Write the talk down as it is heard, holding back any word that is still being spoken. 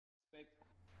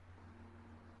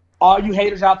all you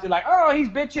haters out there like, oh, he's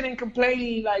bitching and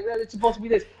complaining. Like, it's supposed to be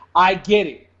this. I get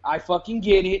it. I fucking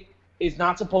get it. It's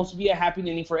not supposed to be a happy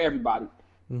ending for everybody.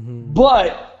 Mm-hmm.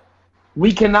 But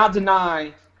we cannot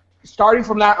deny, starting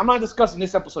from that, I'm not discussing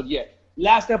this episode yet.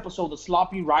 Last episode, the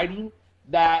sloppy writing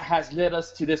that has led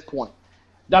us to this point.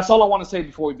 That's all I want to say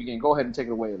before we begin. Go ahead and take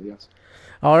it away, Elias.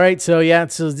 All right, so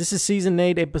this is season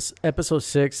 8, episode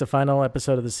 6, the final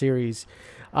episode of the series.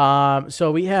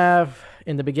 So we have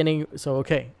in the beginning,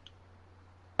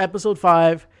 episode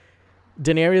 5,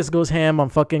 Daenerys goes ham on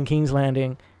fucking King's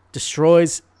Landing,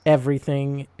 destroys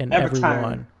everything and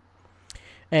everyone.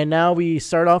 And now we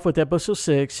start off with episode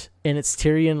 6, and it's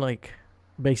Tyrion like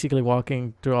basically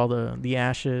walking through all the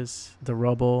ashes, the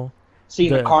rubble,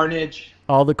 seeing the carnage,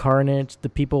 all the carnage, the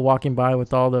people walking by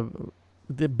with all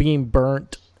the being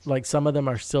burnt. Like some of them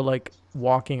are still like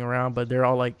walking around, but they're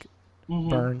all like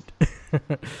burnt.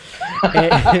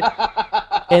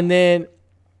 and then,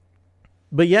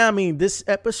 but yeah, I mean, this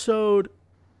episode,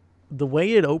 the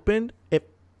way it opened,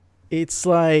 it's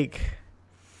like,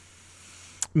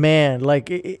 man, like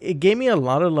it gave me a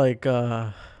lot of like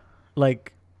a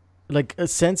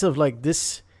sense of like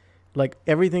this, like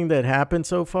everything that happened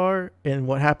so far and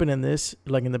what happened in this,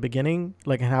 like in the beginning,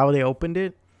 like how they opened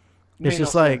it. It's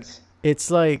just like, it's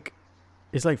like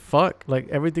fuck, like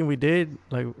everything we did,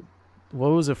 like what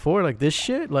was it for? Like this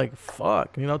shit, like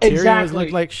fuck, you know. Tyrion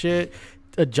looked like shit.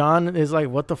 Jon is like,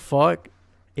 what the fuck?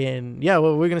 And yeah,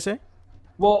 what were we gonna say?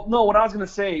 Well, no, what I was gonna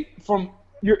say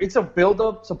it's a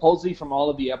build-up supposedly from all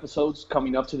of the episodes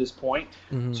coming up to this point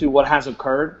to what has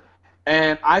occurred,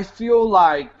 and I feel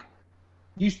like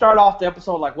you start off the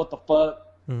episode like, what the fuck?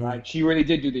 Like she really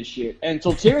did do this shit, and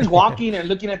so Tyrion's walking and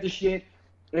looking at this shit,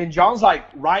 and Jon's like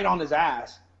right on his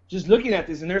ass, just looking at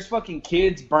this, and there's fucking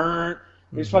kids burnt,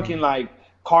 there's fucking like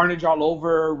carnage all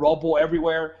over, rubble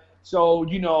everywhere. So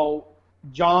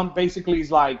Jon basically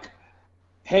is like,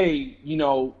 hey,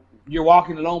 you're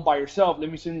walking alone by yourself.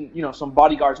 Let me send, some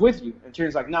bodyguards with you. And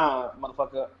Tyrion's like, nah,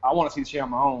 motherfucker, I want to see the shit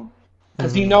on my own.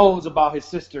 Because he knows about his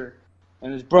sister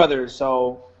and his brother,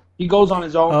 so he goes on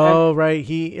his own. Oh, right.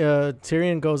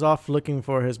 Tyrion goes off looking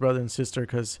for his brother and sister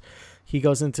because he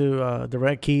goes into the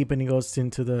Red Keep and he goes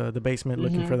into the basement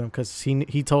looking for them because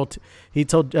he told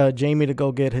Jaime to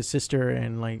go get his sister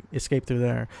and like escape through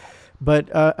there. But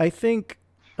I think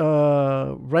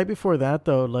right before that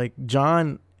though, like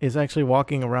Jon is actually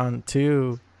walking around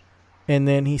too, and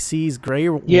then he sees Grey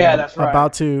that's right,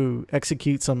 about to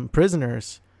execute some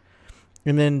prisoners,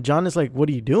 and then Jon is like, "What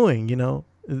are you doing?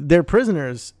 They're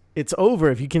prisoners. It's over.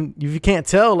 If you can't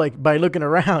tell, like by looking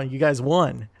around, you guys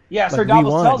won." Yeah, Sir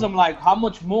Davos tells him like, "How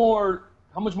much more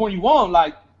you want?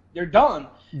 Like they're done."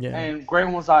 Yeah. And Grey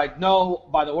Worm's like, "No,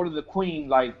 by the order of the Queen,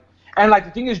 like." And like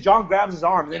the thing is, Jon grabs his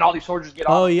arm, and then all these soldiers get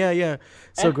off. Oh yeah.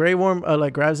 So Grey Worm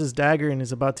like grabs his dagger and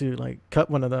is about to like cut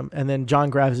one of them, and then Jon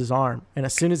grabs his arm. And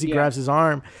as soon as he grabs his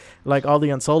arm, like all the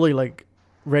Unsullied like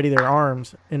ready their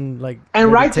arms and like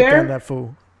right take there, down that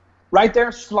fool. Right there,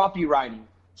 sloppy writing.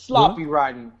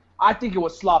 I think it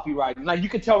was sloppy writing. Like you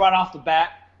could tell right off the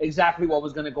bat exactly what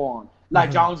was gonna go on.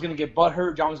 Like Jon was gonna get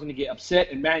butthurt, Jon was gonna get upset,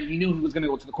 and man, you knew he was gonna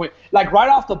go to the Queen. Like right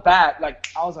off the bat, like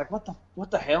I was like,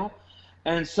 what the hell?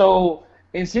 And so,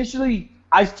 essentially,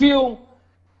 I feel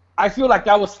like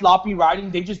that was sloppy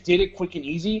writing. They just did it quick and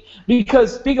easy.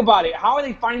 Because, think about it. How are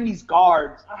they finding these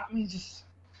guards? I mean, just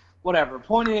whatever.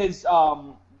 Point is,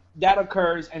 that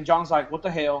occurs, and Jon's like, what the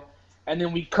hell? And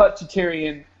then we cut to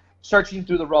Tyrion searching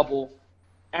through the rubble.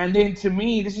 And then, to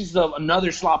me, this is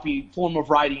another sloppy form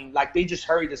of writing. Like, they just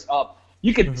hurried this up.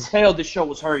 You could tell the show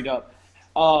was hurried up.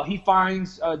 He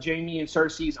finds Jaime and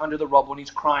Cersei's under the rubble, and he's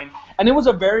crying. And it was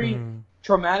a very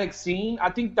traumatic scene.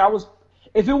 I think that was,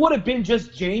 if it would have been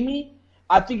just Jaime,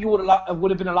 I think it would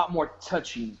have been a lot more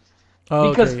touching.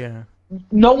 Because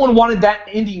no one wanted that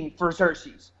ending for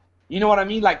Cersei's. You know what I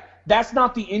mean? Like, that's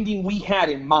not the ending we had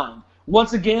in mind.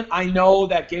 Once again, I know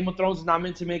that Game of Thrones is not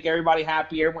meant to make everybody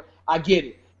happy. I get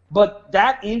it. But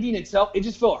that ending itself, it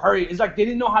just felt hurried. It's like they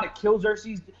didn't know how to kill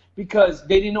Cersei's because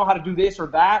they didn't know how to do this or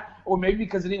that, or maybe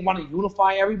because they didn't want to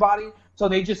unify everybody. So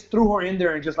they just threw her in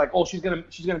there and just like, oh, she's gonna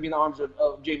be in the arms of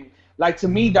Jaime. Like, to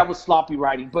me, that was sloppy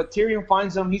writing. But Tyrion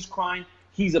finds him. He's crying.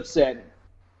 He's upset.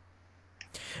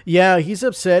 Yeah, he's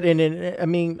upset. And I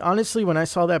mean, honestly, when I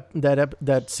saw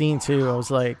that scene too, I was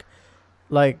like,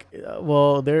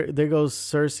 well, there goes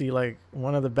Cersei, like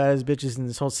one of the baddest bitches in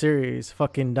this whole series,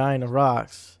 fucking dying of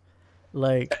rocks.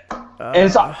 Like,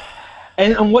 and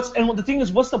the thing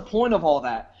is, what's the point of all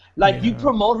that? Like, you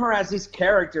promote her as this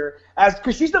character,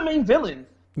 because she's the main villain.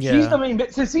 Yeah. She's the main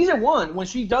since season 1, when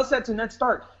she does that to Ned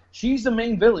Stark. She's the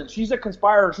main villain. She's a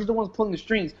conspirer. She's the one pulling the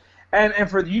strings. And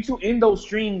for you to end those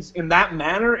streams in that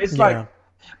manner, it's like.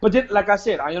 But then, like I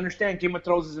said, I understand Game of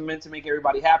Thrones isn't meant to make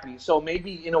everybody happy. So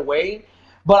maybe in a way,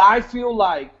 but I feel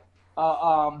like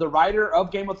the writer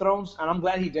of Game of Thrones, and I'm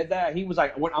glad he did that. He was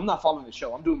like, I'm not following the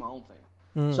show. I'm doing my own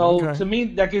thing. So to me,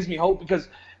 that gives me hope because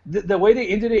the way they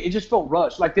ended it, it just felt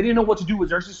rushed. Like they didn't know what to do with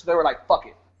Cersei, so they were like, fuck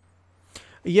it.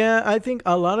 Yeah, I think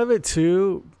a lot of it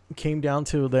too came down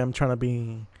to them trying to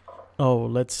be,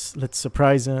 let's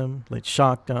surprise them, let's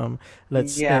shock them,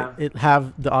 let's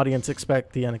have the audience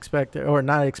expect the unexpected or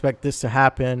not expect this to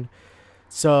happen.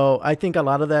 So I think a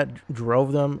lot of that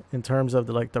drove them in terms of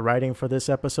the writing for this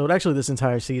episode, actually this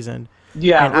entire season.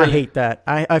 Yeah, and really. I hate that.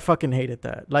 I fucking hated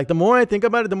that. Like the more I think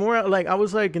about it, the more I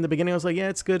was like in the beginning I was like, yeah,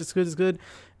 it's good,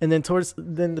 and then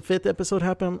then the fifth episode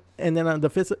happened, and then the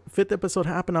fifth episode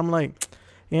happened. I'm like,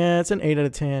 yeah, it's an 8 out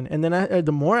of 10. And then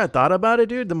the more I thought about it,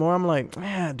 dude, the more I'm like,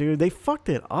 man, dude, they fucked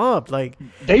it up. Like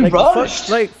they rushed.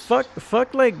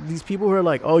 Fuck like these people who are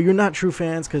like, oh, you're not true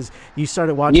fans because you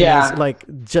started watching this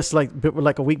just like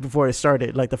a week before it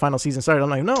started, like the final season started. I'm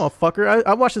like, no, fucker,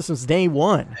 I watched this since day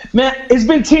one. Man, it's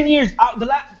been 10 years.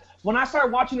 When I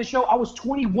started watching the show, I was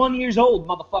 21 years old,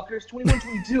 motherfuckers. 21,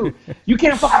 22. You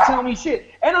can't fucking tell me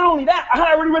shit. And not only that, I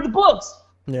had already read the books.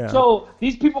 Yeah. So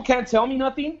these people can't tell me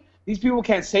nothing. These people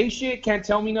can't say shit, can't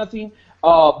tell me nothing.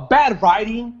 Bad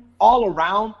writing all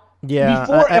around. Yeah,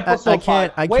 I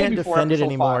can't defend it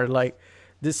anymore. 5. Like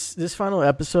this final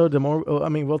episode, the more, I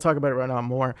mean, we'll talk about it right now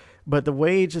more. But the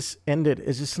way it just ended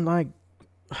is just like,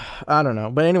 I don't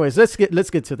know. But anyways, let's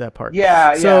get to that part.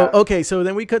 Yeah. Okay, so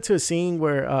then we cut to a scene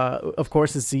where, of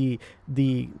course, it's the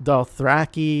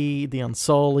Dothraki, the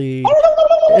Unsullied.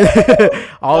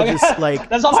 all just like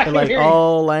that's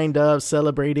all lined up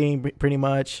celebrating pretty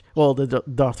much. Well, the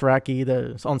Dothraki,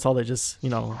 the Unsullied, just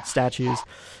statues.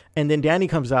 And then Dany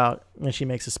comes out and she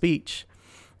makes a speech.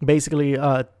 Basically,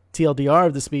 TLDR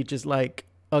of the speech is like,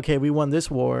 okay, we won this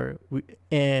war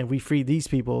and we freed these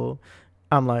people.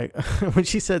 I'm like, when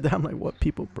she said that, I'm like, what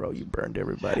people, bro? You burned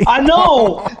everybody. I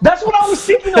know. That's what I was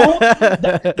thinking.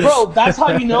 Bro, that's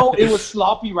how you know it was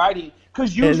sloppy writing.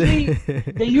 Because usually,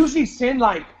 they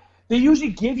usually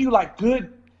give you like good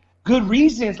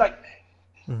reasons. Like,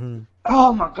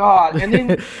 oh my God. And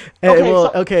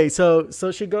then,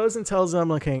 so she goes and tells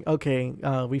them, okay,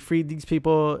 we freed these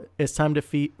people. It's time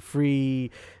to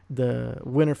free the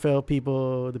Winterfell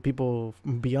people, the people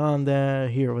beyond that,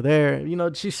 here or there.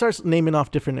 She starts naming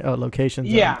off different locations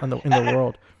in the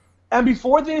world. And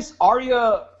before this,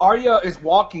 Arya is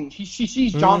walking. She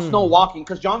sees Jon Snow walking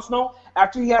because Jon Snow,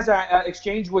 after he has an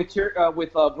exchange with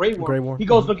Grey Worm, he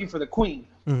goes looking for the queen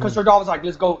because her daughter's like,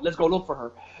 let's go look for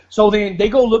her. So then they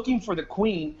go looking for the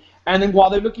queen, and then while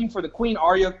they're looking for the queen,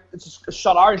 Arya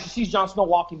shot Arya. She sees Jon Snow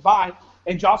walking by,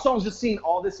 and Jon Snow's just seeing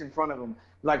all this in front of him,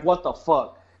 like what the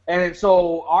fuck. And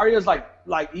so Arya's like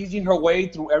easing her way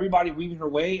through everybody, weaving her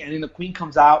way, and then the queen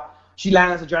comes out. She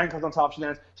lands. The dragon comes on top. She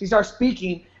lands. She starts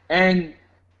speaking, and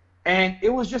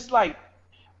it was just like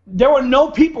there were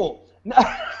no people.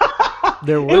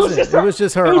 There wasn't. It was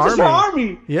just her army. Just her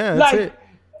army. Yeah, that's it.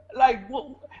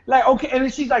 Like okay, and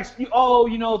then she's like,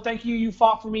 oh, thank you. You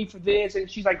fought for me for this, and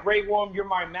she's like, Grey Worm, you're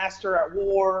my master at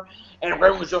war. And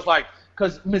Grey Worm was just like,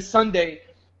 because Miss Sunday.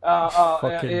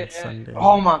 Sunday.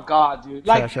 Oh my God, dude!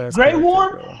 Like Grey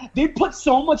Worm, they put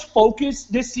so much focus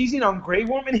this season on Grey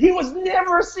Worm, and he was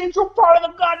never a central part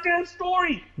of the goddamn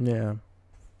story. Yeah.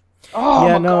 Oh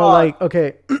yeah, my God. Like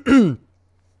okay.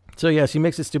 So yeah, she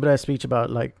makes a stupid ass speech about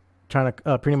like trying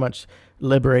to pretty much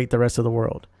liberate the rest of the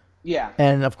world. Yeah.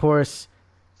 And of course,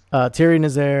 Tyrion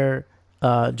is there.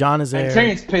 Jon is there. And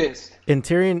Tyrion's pissed. And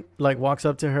Tyrion like walks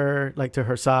up to her, like to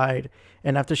her side,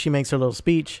 and after she makes her little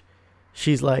speech,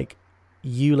 she's like,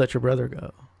 you let your brother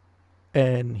go.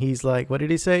 And he's like, what did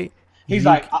he say? He's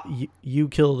like, you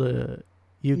killed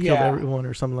everyone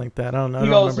or something like that. I don't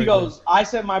know. He goes, I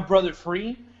set my brother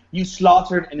free. You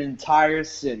slaughtered an entire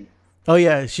city. Oh,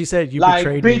 yeah. She said, you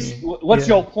betrayed bitch, me. What's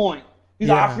your point? He's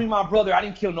like, I freed my brother. I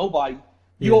didn't kill nobody.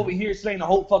 You over here slaying the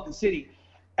whole fucking city.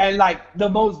 And like the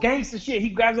most gangster shit, he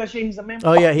grabs that shit. He's like, man.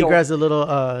 Oh, yeah. He grabs the little,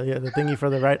 the thingy for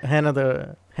the right hand of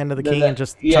the king and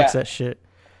just chucks that shit.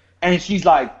 And she's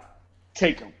like,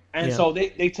 take him. And so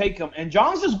they take him. And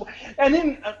John's just, and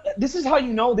then this is how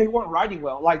you know they weren't writing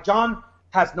well. Like Jon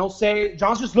has no say.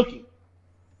 John's just looking.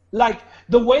 Like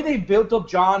the way they built up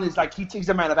Jon is like he takes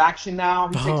a man of action now.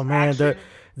 He takes action.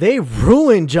 They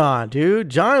ruined Jon, dude.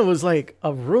 Jon was like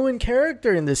a ruined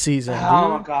character in this season.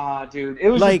 Oh my God, dude. It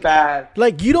was just bad.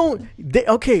 Like you don't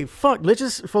okay, fuck. Let's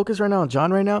just focus right now on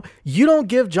Jon right now. You don't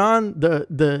give Jon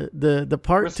the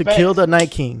part to kill the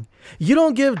Night King. You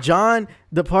don't give Jon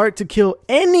the part to kill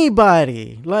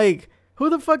anybody. Like Who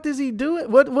the fuck is he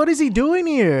doing? What is he doing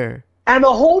here? And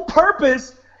the whole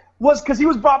purpose was because he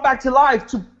was brought back to life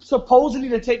to supposedly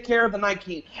to take care of the Night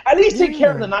King. At least take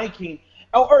care of the Night King.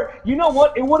 Or you know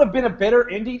what? It would have been a better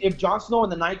ending if Jon Snow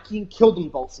and the Night King killed them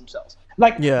both themselves.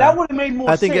 Like that would have made more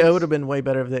sense. I think it would have been way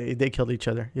better if they killed each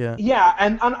other. Yeah. Yeah,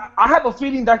 and I have a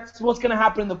feeling that's what's gonna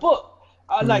happen in the book.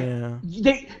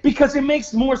 Because it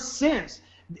makes more sense.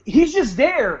 He's just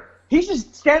there. He's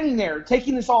just standing there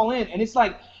taking this all in, and it's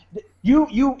like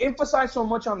you emphasize so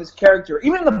much on this character.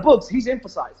 Even in the books, he's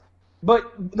emphasized.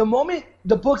 But the moment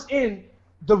the book's end,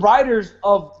 the writers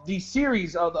of the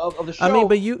series of the show. I mean,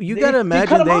 but you gotta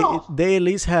imagine they at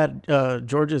least had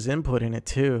George's input in it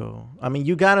too. I mean,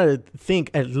 you gotta think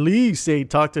at least they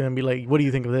talked to him and be like, "What do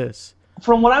you think of this?"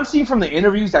 From what I'm seeing from the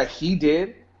interviews that he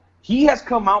did, he has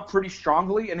come out pretty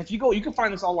strongly. And if you go, you can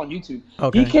find this all on YouTube.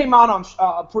 Okay. He came out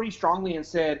on pretty strongly and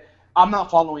said, "I'm not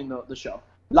following the show."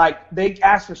 Like they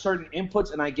asked for certain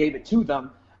inputs and I gave it to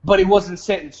them, but it wasn't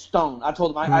set in stone. I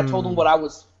told them I told them what I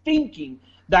was thinking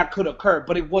that could occur,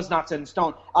 but it was not set in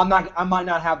stone. I might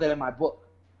not have that in my book.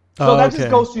 So that just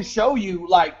goes to show you,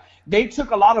 like, they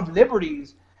took a lot of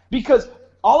liberties, because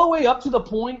all the way up to the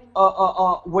point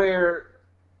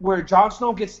where Jon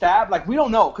Snow gets stabbed, like, we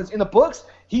don't know, because in the books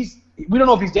we don't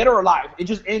know if he's dead or alive. It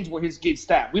just ends where he gets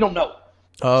stabbed. We don't know.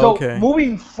 So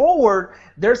moving forward,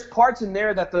 there's parts in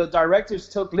there that the directors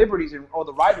took liberties or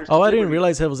the writers. Oh, I didn't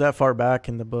realize it was that far back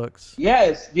in the books.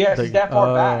 Yes, it's that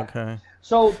far back. Okay.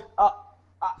 So.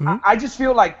 I just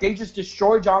feel like they just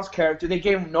destroyed Jon's character. They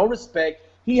gave him no respect.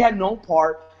 He had no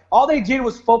part. All they did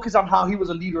was focus on how he was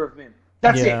a leader of men.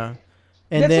 That's it.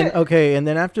 And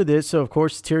then after this, so of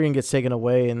course Tyrion gets taken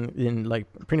away and in like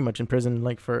pretty much in prison,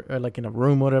 like for like in a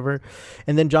room, whatever.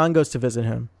 And then Jon goes to visit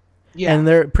him. Yeah. And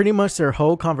their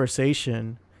whole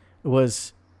conversation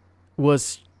was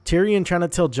Tyrion trying to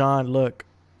tell Jon, look,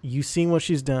 you seen what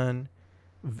she's done.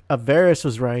 Varys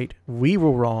was right. We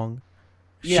were wrong.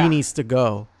 She needs to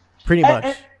go, pretty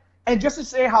much. And just to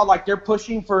say how, like, they're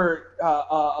pushing for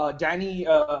Dany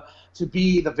to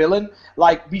be the villain,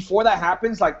 like, before that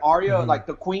happens, like, Arya, like,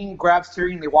 the queen grabs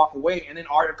Tyrion, they walk away, and then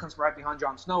Arya comes right behind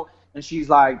Jon Snow, and she's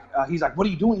like, he's like, what are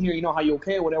you doing here? You know, how you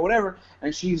okay? Whatever.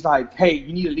 And she's like, hey,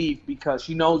 you need to leave, because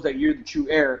she knows that you're the true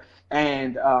heir,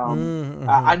 and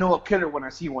I know a killer when I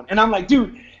see one. And I'm like,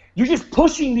 dude, you're just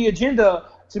pushing the agenda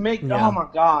to make, oh, my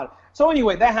God. So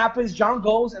anyway, that happens. Jon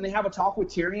goes and they have a talk with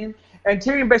Tyrion, and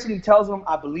Tyrion basically tells him,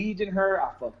 "I believed in her.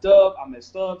 I fucked up. I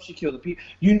messed up. She killed the people."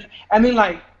 And then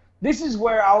like this is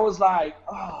where I was like,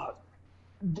 oh.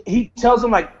 He tells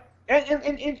him like,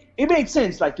 and it made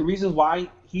sense, like the reasons why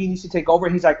he needs to take over.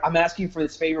 And he's like, "I'm asking for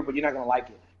this favor, but you're not gonna like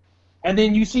it." And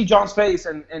then you see Jon's face,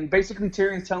 and basically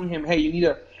Tyrion's telling him, "Hey, you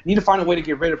need to find a way to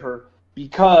get rid of her,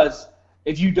 because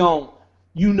if you don't,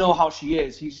 you know how she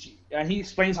is." And he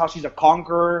explains how she's a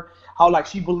conqueror, how like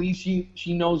she believes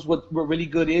she knows what really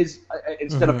good is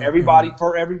instead of everybody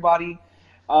for everybody,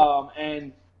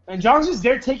 and Jon's just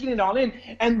there taking it all in.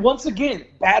 And once again,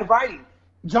 bad writing.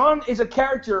 Jon is a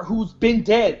character who's been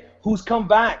dead, who's come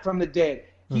back from the dead.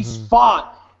 He's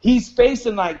fought. He's faced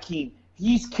the Night King.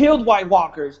 He's killed White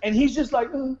Walkers, and he's just like,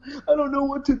 I don't know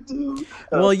what to do.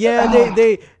 Well,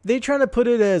 they trying to put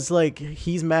it as like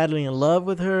he's madly in love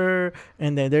with her,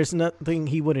 and then there's nothing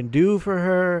he wouldn't do for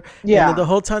her. Yeah. And the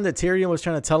whole time that Tyrion was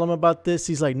trying to tell him about this,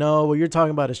 he's like, no, what you're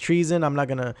talking about is treason. I'm not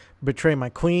gonna betray my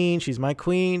queen. She's my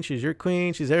queen. She's your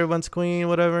queen. She's everyone's queen.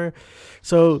 Whatever.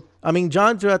 So I mean,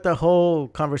 Jon throughout the whole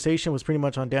conversation was pretty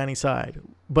much on Dany's side,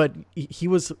 but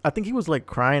I think he was like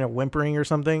crying or whimpering or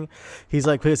something. He's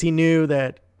like, because he knew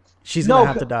that she's gonna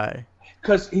have to die.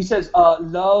 Because he says,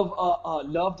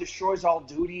 love destroys all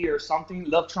duty or something.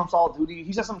 Love trumps all duty.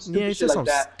 He says some stupid shit like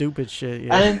that. Stupid shit,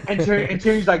 yeah. And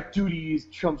Tyrion's like, duty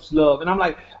trumps love. And I'm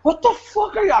like, what the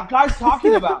fuck are y'all guys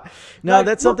talking about? No, like,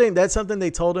 that's something they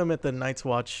told him at the Night's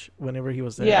Watch whenever he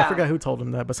was there. Yeah. I forgot who told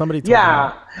him that, but somebody told him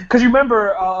that. Yeah, because you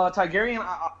remember Targaryen,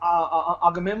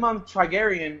 Agamemnon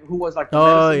Targaryen, who was like the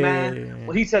medicine man. Yeah.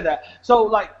 Well, he said that. So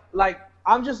like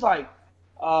I'm just like,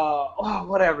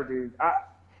 whatever, dude.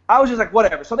 I was just like,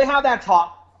 whatever. So they have that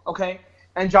talk, okay?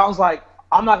 And Jon's like,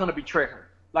 I'm not gonna betray her.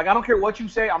 Like, I don't care what you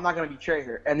say, I'm not gonna betray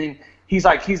her. And then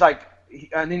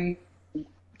and then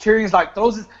Tyrion's like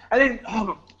throws him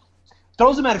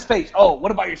at his face. Oh,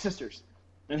 what about your sisters?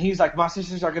 And he's like, my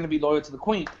sisters are gonna be loyal to the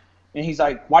queen. And he's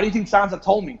like, why do you think Sansa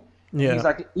told me? Yeah. And he's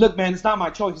like, look, man, it's not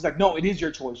my choice. He's like, no, it is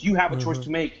your choice. You have a choice to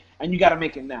make, and you got to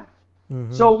make it now.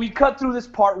 So we cut through this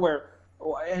part where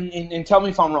and tell me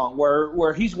if I'm wrong,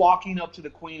 where he's walking up to the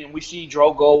queen and we see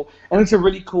Drogo, and it's a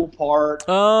really cool part.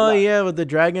 Oh yeah, with the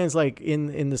dragons like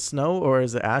in the snow, or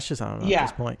is it ashes? I don't know at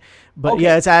this point. But Okay.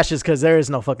 yeah, it's ashes because there is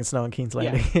no fucking snow in King's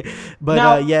Landing. Yeah. But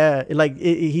Now- like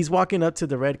he's walking up to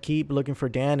the Red Keep looking for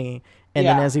Dany, and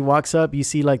then Yeah. as he walks up, you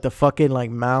see like the fucking like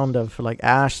mound of like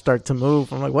ash start to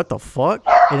move. I'm like, what the fuck?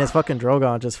 And it's fucking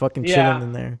Drogon just fucking chilling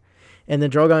in there. And then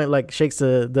Drogon like shakes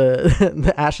the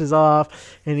the ashes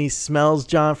off, and he smells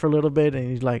Jon for a little bit, and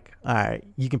he's like, "All right,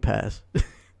 you can pass."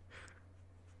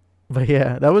 But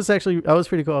yeah, that was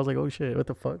pretty cool. I was like, "Oh shit, what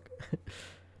the fuck?"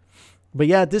 But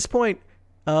yeah, at this point,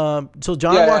 so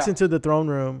Jon walks into the throne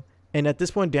room, and at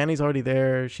this point, Dany's already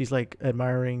there. She's like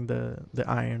admiring the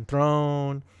Iron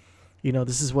Throne. You know,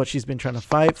 this is what she's been trying to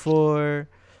fight for.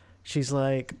 She's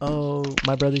like, "Oh,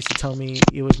 my brother used to tell me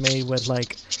it was made with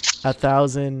like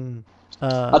 1,000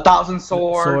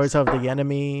 swords of the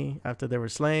enemy after they were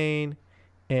slain."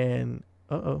 And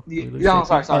sorry.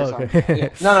 Okay. Yeah.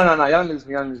 No. You don't lose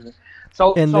me.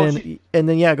 So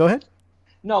then yeah, go ahead.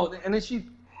 No, and then she.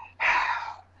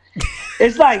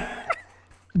 It's like,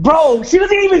 bro, she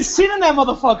doesn't even sit in that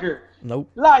motherfucker. Nope.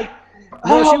 Like,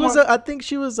 no, she was. I think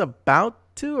she was about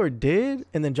to, or did,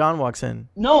 and then Jon walks in.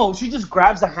 No, she just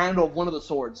grabs the handle of one of the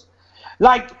swords.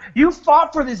 Like, you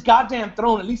fought for this goddamn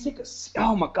throne. At least take a.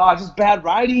 Oh my God, just bad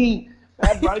writing.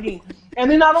 And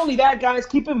then not only that, guys,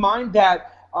 keep in mind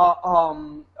that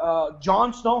Jon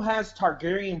Snow has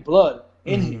Targaryen blood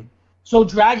in him. So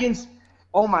dragons,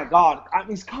 oh my God, I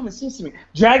mean, it's common sense to me.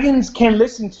 Dragons can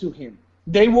listen to him.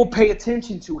 They will pay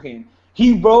attention to him.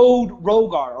 He rode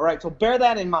Rhaegar, all right? So bear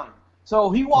that in mind.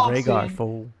 So he walks in.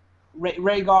 Fool.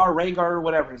 Rhaegar,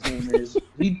 whatever his name is.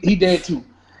 he dead too.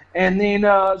 And then,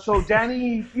 so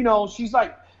Dany, you know, she's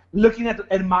like looking at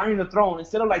admiring the throne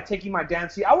instead of like taking my damn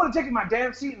seat. I would have taken my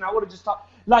damn seat and I would have just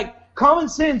talked. Like, common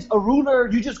sense, a ruler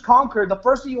you just conquered, the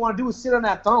first thing you want to do is sit on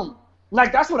that throne.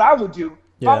 Like, that's what I would do.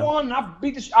 If I won,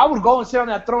 I would go and sit on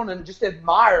that throne and just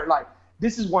admire, like,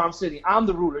 this is where I'm sitting. I'm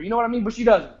the ruler. You know what I mean? But she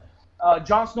doesn't.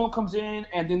 Jon Snow comes in,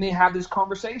 and then they have this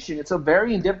conversation. It's a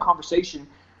very in-depth conversation.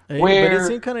 But it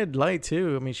seemed kind of light,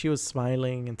 too. I mean, she was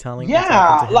smiling and telling him.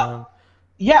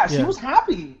 She was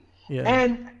happy.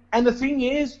 Yeah. And the thing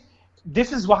is,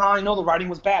 this is how I know the writing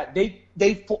was bad.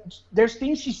 There's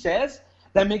things she says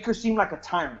that make her seem like a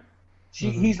tyrant.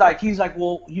 He's like,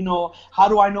 well, you know, how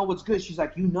do I know what's good? She's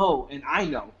like, you know, and I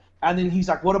know. And then he's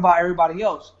like, what about everybody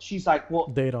else? She's like, well,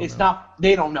 they don't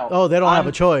know. Oh, they don't have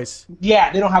a choice.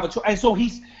 Yeah, they don't have a choice. And so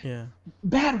he's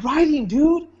bad writing,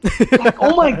 dude. Like,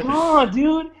 oh my God,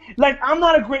 dude. Like, I'm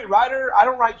not a great writer. I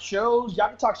don't write shows. Y'all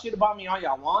can talk shit about me all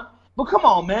y'all want. But come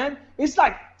on, man. It's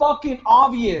like fucking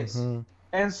obvious.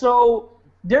 And so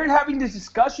they're having this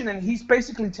discussion, and he's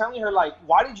basically telling her, like,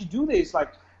 why did you do this?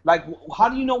 Like, how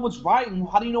do you know what's right and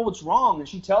how do you know what's wrong? And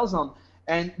she tells him.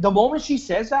 And the moment she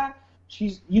says that,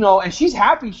 she's, you know, and she's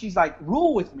happy. She's like,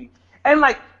 rule with me. And,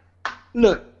 like,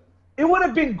 look, it would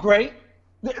have been great.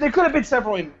 There could have been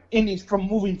several endings from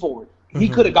moving forward. He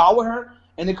could have gone with her,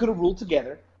 and they could have ruled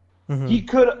together.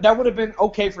 That would have been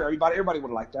okay for everybody. Everybody would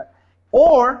have liked that.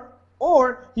 Or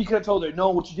he could have told her, no,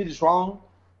 what you did is wrong.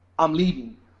 I'm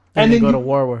leaving. And then go to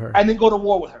war with her. And then go to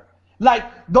war with her. Like,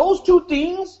 those two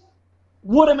things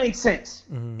would have made sense.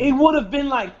 It would have been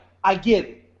like, I get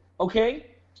it. Okay?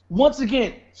 Once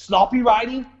again, sloppy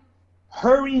writing,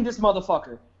 hurrying this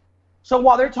motherfucker. So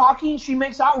while they're talking, she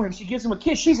makes out with him. She gives him a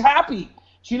kiss. She's happy.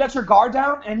 She lets her guard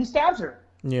down, and he stabs her.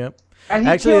 Yep. And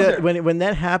he kills her. When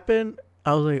that happened,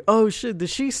 I was like, oh shit, did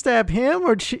she stab him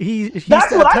or he That's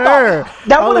stabbed what I her? thought.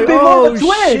 That would have been more of a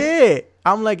twist. Shit.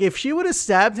 I'm like, if she would have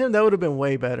stabbed him, that would have been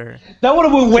way better. That would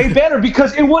have been way better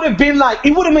because it would have been like,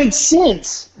 it would have made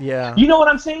sense. Yeah. You know what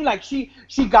I'm saying? Like, she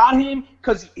got him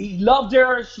because he loved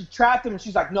her. She trapped him, and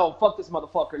she's like, no, fuck this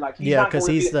motherfucker. Like, he's not because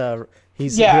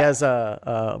he has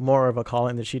a more of a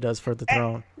calling than she does for the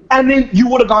throne. And then you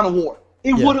would have gone to war.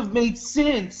 It would have made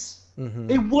sense.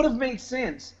 It would have made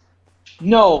sense.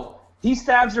 No, he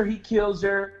stabs her. He kills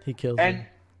her.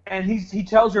 And he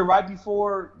tells her right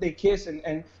before they kiss,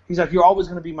 and he's like, you're always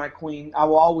going to be my queen. I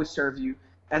will always serve you.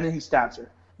 And then he stabs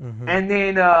her. And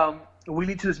then we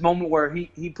lead to this moment where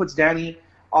he puts Dany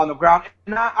on the ground.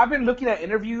 And I've been looking at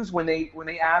interviews when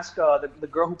they ask the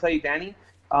girl who played Dany,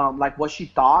 like what she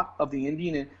thought of the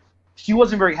ending, and she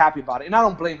wasn't very happy about it. And I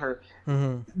don't blame her.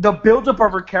 The buildup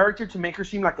of her character to make her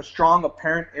seem like a strong,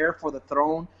 apparent heir for the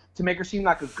throne, to make her seem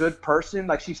like a good person,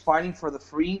 like she's fighting for the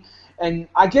free. And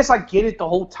I guess I get it, the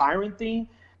whole tyrant thing.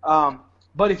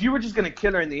 But if you were just going to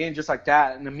kill her in the end just like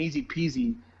that, in a easy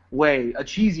peasy way, a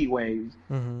cheesy way,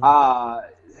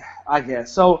 I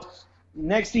guess. So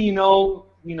next thing you know,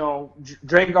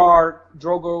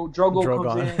 Drogo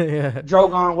comes in, yeah.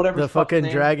 Drogon, whatever. The fucking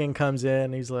dragon comes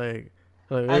in. He's like,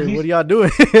 hey, what he's- are y'all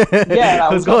doing? Yeah,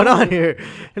 what's going on here?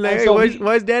 And like, And hey, so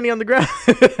why is Danny on the ground?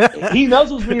 he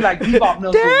nuzzles me like Bebop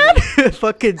nuzzles me. Dad,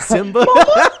 fucking Simba,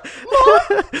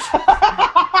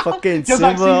 fucking Just Simba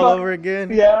like all Simba. over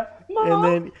again. Yeah. And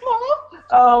then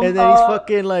Mama. and then he's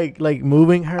fucking like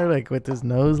moving her like with his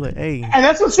nose, like, hey, And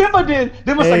that's what Simba did.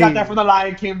 They must have Hey. got that from the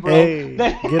Lion King, bro. hey,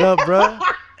 get up, bro.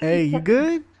 Hey, you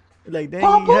good? Like, dang, you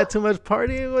Papa? had too much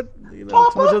partying with, too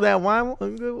Papa? much of that wine.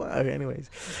 Good wine. Okay, anyways,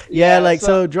 yeah, like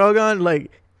so Drogon,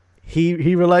 like he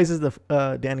realizes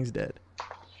the Danny's dead.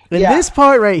 In Yeah. this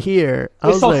part right here, I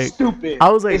It's was so like, stupid.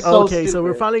 okay, so stupid.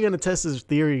 we're finally gonna test his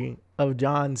theory of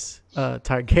Jon's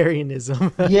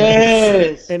Targaryenism.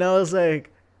 Yes. And I was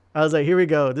like, here we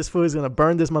go. This fool is gonna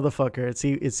burn this motherfucker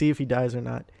and see if he dies or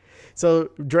not. So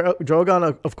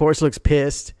Drogon, of course, looks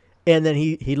pissed, and then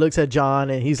he looks at Jon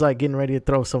and he's like getting ready to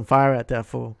throw some fire at that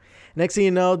fool. Next thing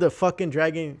you know, the fucking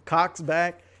dragon cocks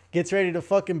back, gets ready to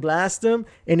fucking blast him,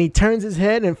 and he turns his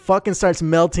head and fucking starts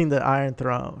melting the Iron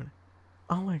Throne.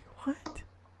 I'm like, what?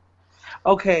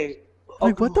 Okay.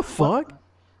 Like, what the fuck?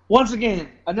 Once again,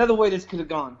 another way this could have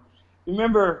gone.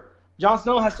 Remember, Jon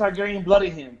Snow has Targaryen blood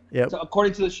in him. Yep. So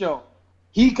according to the show,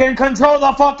 he can control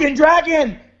the fucking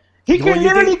dragon. He What can do you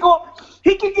literally think? go.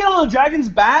 He can get on the dragon's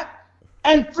back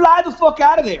and fly the fuck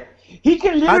out of there. He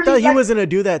can literally. I thought he was gonna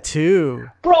do that too.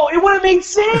 Bro, it would have made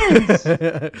sense.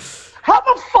 How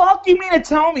the fuck you mean to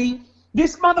tell me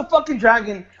this motherfucking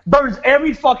dragon burns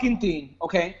every fucking thing,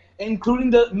 okay?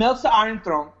 Including melts the Iron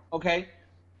Throne, okay?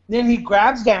 Then he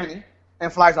grabs Danny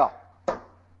and flies off.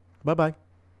 Bye bye.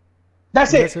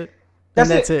 That's it. That's it. That's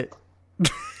That's it.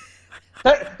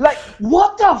 it. Like,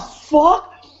 what the fuck?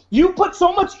 You put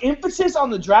so much emphasis on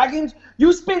the dragons.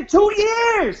 You spent 2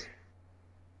 years.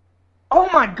 Oh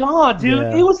my god, dude.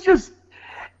 Yeah. It was just.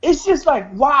 It's just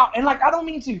like wow, and like I don't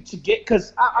mean to get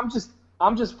because I'm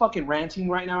just fucking ranting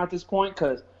right now at this point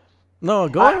because. No,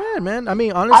 go ahead, man. I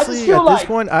mean, honestly, feel at this like-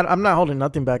 point, I'm not holding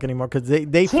nothing back anymore because they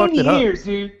 10 fucked it up. years,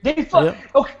 dude. They fuck. Yep.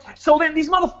 Okay, so then this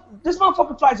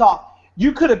motherfucker flies off.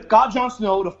 You could have got Jon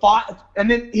Snow to fight, and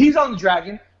then he's on the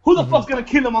dragon. Who the fuck's gonna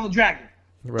kill him on the dragon?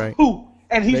 Right. Who?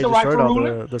 And he's They the rightful destroyed all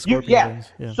ruler. the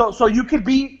scorpions. Yeah. So you could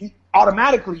be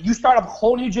automatically. You start a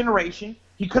whole new generation.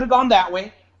 He could have gone that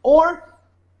way, or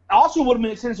also would have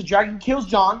made sense. The dragon kills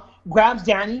Jon, grabs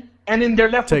Danny, and then they're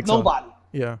left Takes with nobody. off.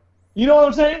 Yeah. You know what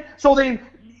I'm saying? So then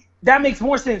that makes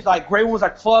more sense. Like Grey Worm was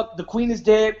like, fuck, the queen is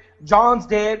dead, Jon's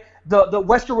dead, the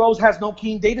Westeros has no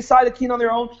king. They decided king on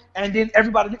their own, and then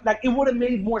everybody like it would have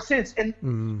made more sense. And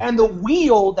and the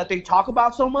wheel that they talk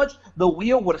about so much, the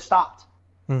wheel would have stopped.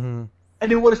 Mm-hmm.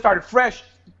 And it would have started fresh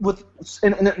with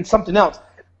and something else.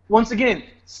 Once again,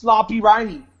 sloppy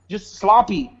writing, just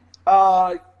sloppy.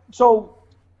 So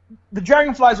the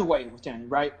dragon flies away with Danny,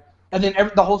 right? And then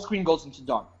the whole screen goes into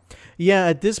dark. Yeah.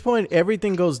 At this point,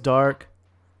 everything goes dark,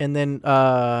 and then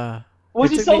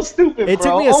Which it is took so me- stupid, It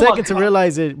bro. took me a Oh my second to God.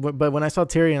 realize it, but when I saw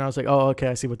Tyrion, I was like, oh, okay,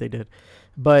 I see what they did.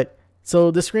 But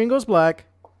so the screen goes black,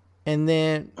 and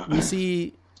then we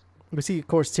see, of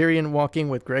course, Tyrion walking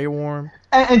with Grey Worm.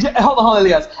 And hold on,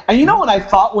 Elias. And you know what I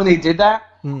thought when they did that?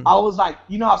 Mm. I was like,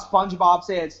 you know how SpongeBob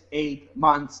says 8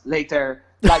 months later?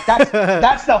 Like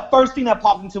that's the first thing that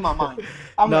popped into my mind.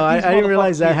 I'm No, like, I these didn't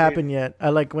realize that motherfuckers here, happened yet. I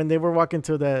like when they were walking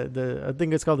to the I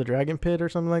think it's called the Dragon Pit or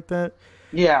something like that.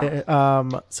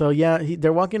 Yeah. So yeah,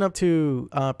 they're walking up to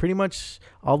pretty much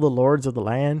all the lords of the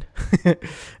land, and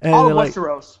All they're of like,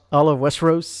 Westeros. all of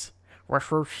Westeros,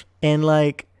 and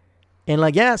like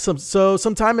yeah. So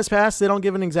some time has passed. They don't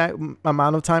give an exact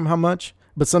amount of time, how much,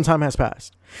 but some time has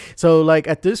passed. So like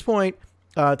at this point,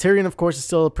 Tyrion of course is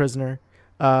still a prisoner.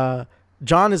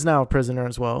 Jon is now a prisoner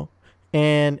as well,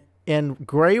 and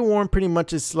Grey Worm pretty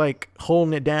much is like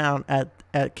holding it down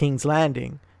at King's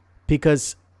Landing,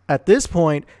 because at this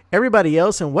point everybody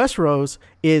else in Westeros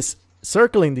is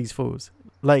circling these fools.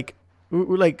 Like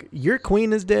your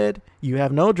queen is dead, you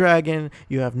have no dragon,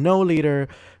 you have no leader.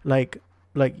 Like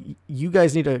you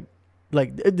guys need to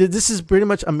this is pretty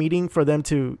much a meeting for them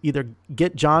to either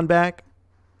get Jon back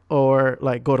or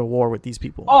like go to war with these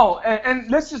people. Oh, and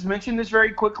let's just mention this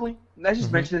very quickly.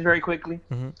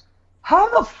 Mm-hmm.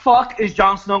 How the fuck is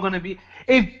Jon Snow gonna be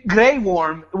if Grey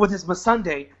Worm with his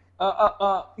Missandei,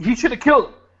 he should have killed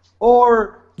him,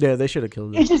 or Yeah, they should have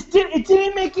killed him. it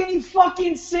didn't make any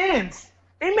fucking sense.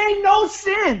 It made no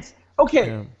sense. Okay,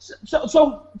 Yeah.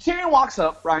 so Tyrion walks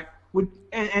up, right,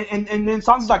 and then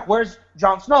Sansa's like, "Where's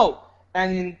Jon Snow?"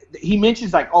 And then he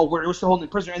mentions like, "Oh, we're still holding him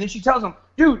prisoner." And then she tells him,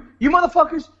 "Dude, you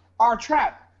motherfuckers are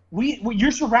trapped.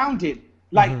 You're surrounded.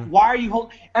 Like, why are you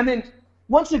holding?" And then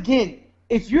once again,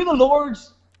 if you're the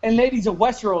lords and ladies of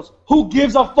Westeros, who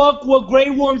gives a fuck what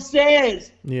Grey Worm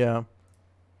says? Yeah.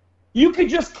 You can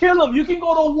just kill him. You can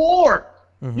go to war.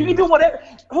 Mm-hmm. You can do whatever.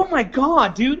 Oh my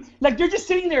god, dude! Like they're just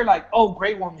sitting there, like, oh,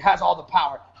 Grey Worm has all the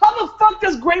power. How the fuck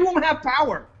does Grey Worm have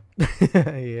power?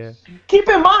 Yeah. Keep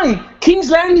in mind, King's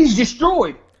Landing's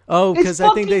destroyed. Oh, because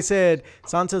I think they said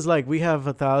Sansa's like, we have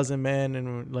 1,000 men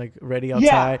and like ready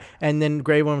outside, and then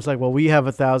Grey Worm's like, well, we have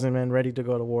 1,000 men ready to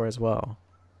go to war as well.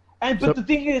 But the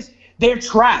thing is, they're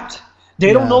trapped.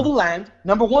 They don't know the land.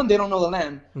 Number one, they don't know the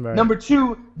land. Right. Number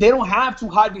two, they don't have to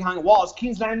hide behind walls.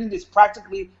 King's Landing is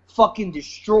practically fucking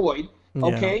destroyed.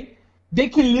 Okay, they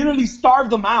can literally starve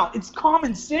them out. It's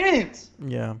common sense.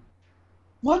 Yeah.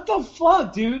 What the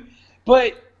fuck, dude?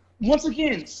 But once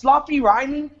again, sloppy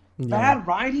writing, bad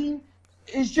writing.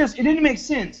 It's just, it didn't make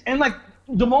sense. And like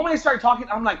the moment I started talking,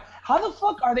 I'm like, how the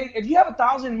fuck are they? If you have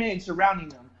 1,000 men surrounding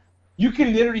them, you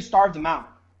can literally starve them out.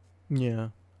 Yeah.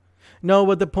 No,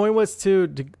 but the point was to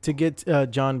get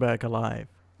Jon back alive.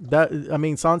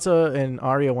 Sansa and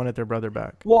Arya wanted their brother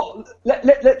back. Well,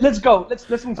 let's go. Let's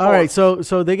move forward. All right,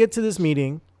 so they get to this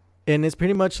meeting, and it's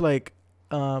pretty much like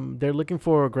they're looking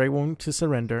for a Grey Worm to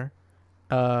surrender.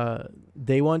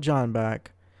 They want Jon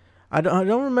back. I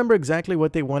don't remember exactly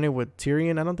what they wanted with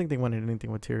Tyrion. I don't think they wanted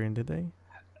anything with Tyrion, did they?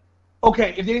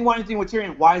 Okay, if they didn't want anything with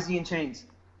Tyrion, why is he in chains?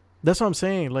 That's what I'm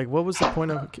saying. Like, what was the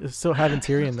point of still having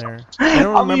Tyrion there? I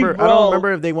don't remember. I don't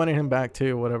remember if they wanted him back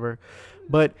too, or whatever.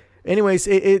 But anyways,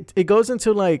 it goes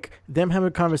into like them having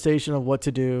a conversation of what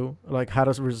to do, like how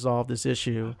to resolve this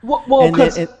issue. Well,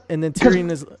 and then Tyrion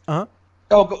is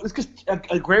it's because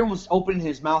Grey was opening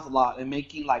his mouth a lot and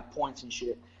making like points and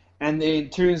shit. And then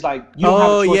Tyrion's like, you don't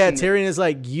have a choice Tyrion is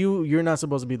like, you're not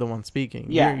supposed to be the one speaking.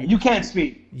 Yeah, you can't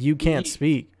speak. You can't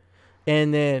speak.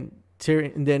 And then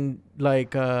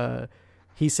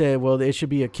he said, well, it should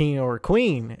be a king or a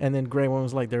queen. And then Grey Worm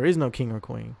was like, there is no king or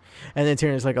queen. And then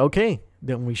Tyrion's like, okay,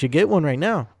 then we should get one right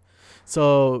now.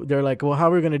 So they're like, well,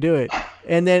 how are we going to do it?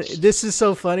 And then this is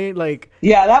so funny. Like,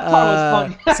 yeah, that part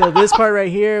was funny. So this part right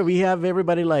here, we have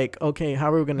everybody like, okay,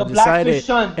 how are we going to decide it?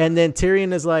 And then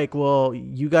Tyrion is like, well,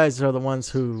 you guys are the ones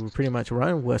who pretty much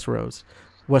run Westeros.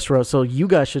 So you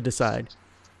guys should decide.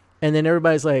 And then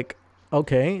everybody's like,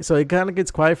 okay. So it kind of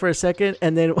gets quiet for a second.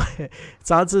 And then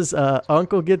Sansa's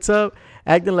uncle gets up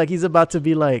acting like he's about to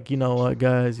be like, you know what,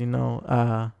 guys, I'm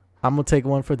going to take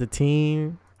one for the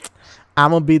team.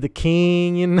 I'm going to be the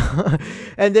king,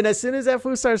 And then as soon as that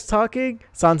fool starts talking,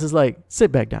 Sansa's like,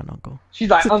 sit back down, uncle. She's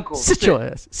like, uncle. Sit your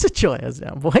ass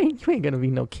down, boy. You ain't going to be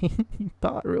no king. You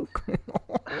thought real quick.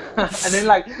 And then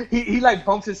like, he like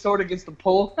bumps his sword against the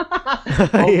pole.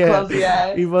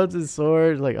 Yeah. He bumps his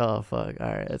sword. Like, oh, fuck. All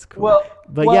right, that's cool.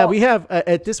 But we have,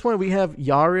 at this point, we have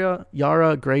Yara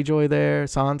Greyjoy there,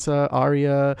 Sansa,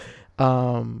 Arya,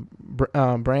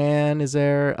 Bran is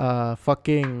there, that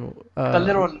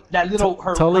little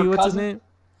her Tully, her what's cousin? his name?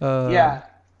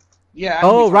 Yeah.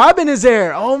 Oh, Robin is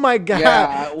there. Oh my god.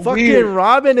 Yeah, fucking weird.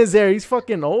 Robin is there. He's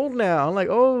fucking old now. I'm like,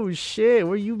 oh shit,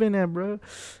 where you been at, bro?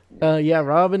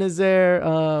 Robin is there.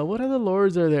 What other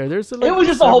lords are there? There's it was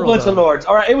just a whole bunch of lords.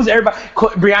 All right, it was everybody.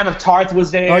 Brienne of Tarth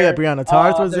was there. Oh yeah, Brienne of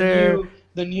Tarth was there.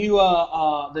 The new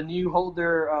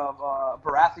holder of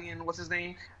Baratheon, what's his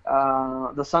name?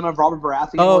 The son of Robert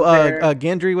Baratheon.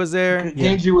 Gendry was there.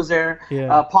 Gendry was there.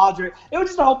 Yeah. Podrick. It was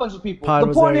just a whole bunch of people.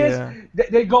 The point is,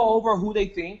 they go over who they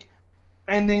think,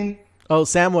 and then. Oh,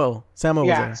 Samuel was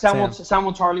there.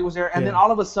 Samuel Charlie was there, and then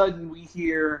all of a sudden we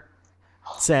hear.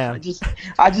 Sam.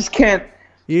 I just can't.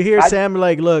 You hear Sam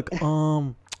like, look,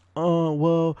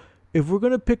 well, if we're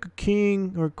gonna pick a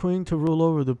king or queen to rule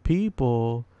over the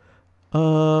people.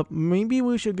 Maybe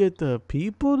we should get the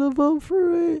people to vote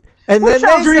for it. And then they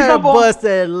start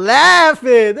busting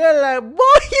laughing. They're like, boy,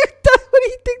 what do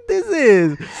you think this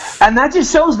is? And that just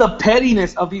shows the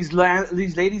pettiness of these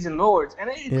ladies and lords. And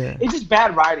it's just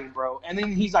bad writing, bro. And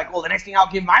then he's like, well, the next thing I'll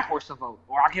give my horse a vote.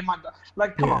 Or I'll give my...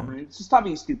 Like, come on, man. Just stop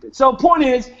being stupid. So, point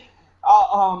is,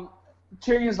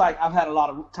 Tyrion's like, I've had a lot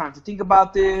of time to think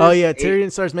about this. Oh, yeah.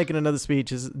 Tyrion starts making another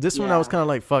speech. This one I was kind of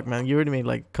like, fuck, man. You already made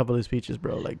like a couple of speeches,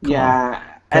 bro. Like, come on,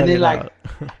 and then like,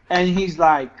 and he's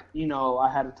like,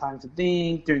 I had a time to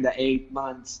think during the 8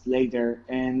 months later.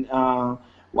 And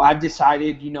I've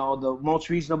decided, the most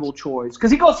reasonable choice.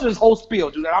 Because he goes through this whole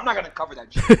spiel, dude. I'm not going to cover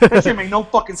that shit. That shit make no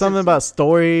fucking sense. Something about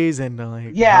stories and like.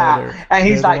 Yeah. And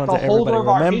he's like, the holder of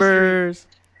our history.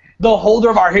 The holder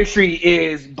of our history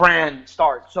is Bran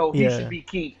Stark, so he should be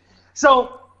king.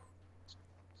 So,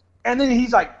 and then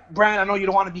he's like, Bran, I know you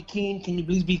don't want to be king. Can you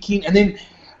please be king? And then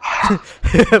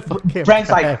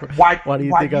Bran's like, why do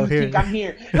you think I'm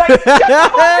here? Like, shut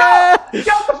the fuck up!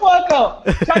 Shut the fuck up!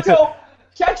 Chacho,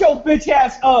 Shut your bitch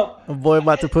ass up. A boy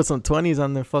about to put some 20s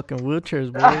on their fucking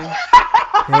wheelchairs, boy.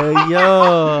 Hell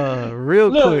yeah.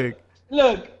 Real quick.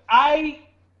 Look, I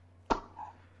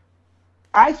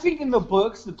think in the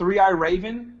books, the Three-Eyed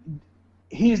Raven,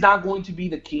 he's not going to be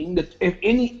the king. If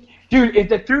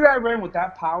the Three-Eyed Raven with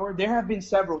that power, there have been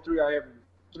several Three-Eyed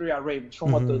Ravens.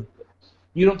 From what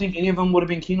you don't think any of them would have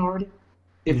been king already?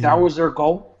 If that was their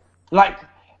goal? Like,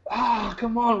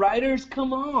 come on, writers,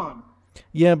 come on.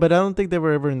 Yeah, but I don't think they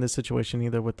were ever in this situation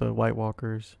either with the White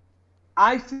Walkers.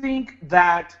 I think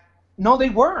that, no, they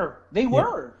were. They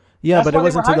were. Yeah, but it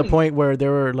wasn't to the point where they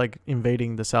were, like,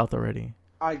 invading the South already.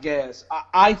 I guess.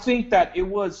 I think that it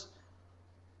was,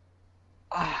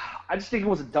 I just think it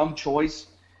was a dumb choice.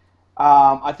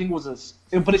 I think it was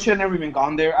but it should have never even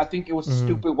gone there. I think it was a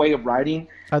stupid way of writing.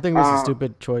 I think it was a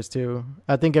stupid choice too.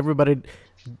 I think everybody,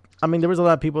 I mean, there was a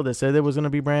lot of people that said it was going to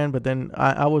be Bran, but then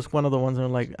I was one of the ones that were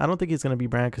like, I don't think he's going to be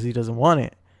Bran because he doesn't want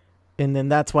it. And then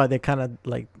that's why they kind of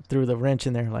like threw the wrench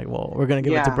in there. Like, well, we're going to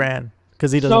give it to Bran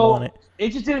because he doesn't want it.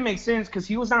 It just didn't make sense because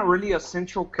he was not really a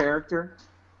central character.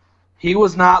 He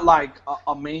was not like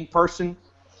a main person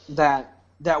that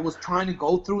was trying to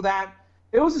go through that.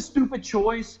 It was a stupid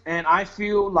choice, and I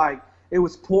feel like it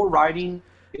was poor writing.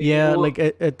 Like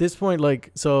at this point,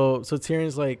 like so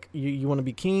Tyrion's like, you want to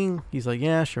be king? He's like,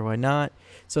 yeah, sure, why not?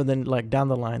 So then like down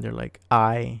the line, they're like,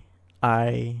 I,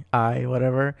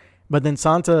 whatever. But then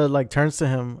Sansa like turns to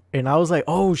him, and I was like,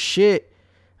 oh shit,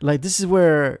 like this is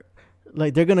where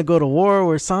like they're gonna go to war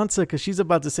with Sansa because she's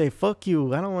about to say, fuck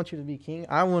you, I don't want you to be king,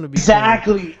 I want to be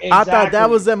exactly. king. I thought that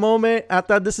was the moment. I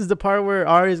thought this is the part where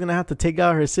Arya's gonna have to take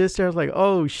out her sister. I was like,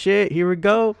 oh shit, here we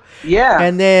go. Yeah.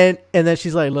 And then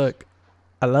she's like, look,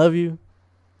 I love you,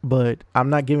 but I'm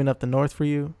not giving up the North for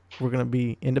you. We're gonna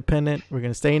be independent. We're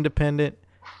gonna stay independent.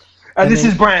 And this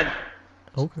is Bran.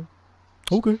 Okay.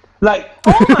 Like,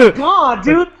 oh my god,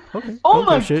 dude. Okay. Oh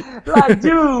my shit. Like,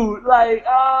 dude, like,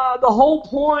 the whole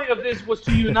point of this was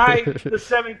to unite the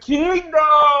 7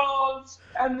 kingdoms,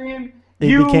 and then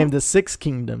it became the 6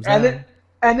 kingdoms. And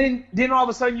then all of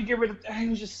a sudden you get rid of. It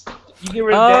was just you get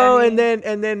rid of. Oh, Danny.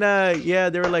 and then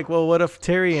they were like, well, what if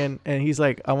Tyrion? And he's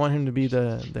like, I want him to be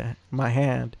my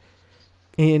hand.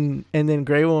 And then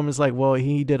Grey Woman's like, well,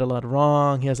 he did a lot of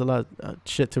wrong. He has a lot of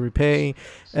shit to repay.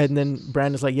 And then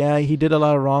Brandon's like, yeah, he did a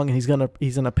lot of wrong, and he's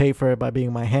gonna pay for it by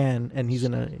being my hand, and he's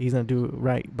gonna do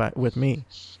right with me.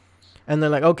 And they're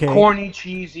like, okay, corny,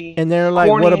 cheesy. And they're like,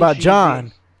 what about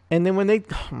Jon? And then when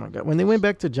they went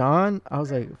back to Jon, I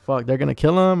was like, fuck, they're gonna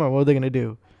kill him, or what are they gonna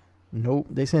do? Nope,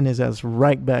 they sent his ass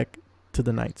right back to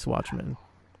the Night's Watchman.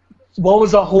 What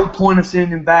was the whole point of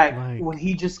sending him back when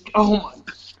he just? Oh my.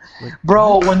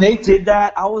 Bro, when they did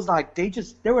that, I was like, they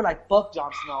were like, fuck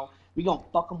Jon Snow. We gonna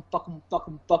fuck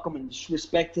him, and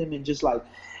disrespect him, and just like,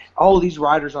 all these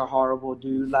writers are horrible,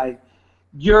 dude. Like,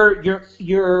 your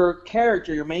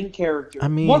character, your main character. I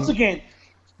mean, once again,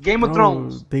 Game of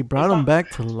Thrones. They brought him back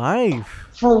to life.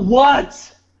 For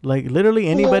what? Like literally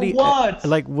anybody. For what?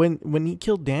 Like when he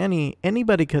killed Dany,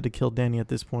 anybody could have killed Dany at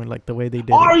this point. Like the way they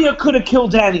did. Arya could have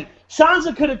killed Dany.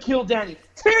 Sansa could have killed Dany.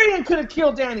 Tyrion could have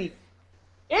killed Dany.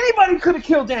 Anybody could have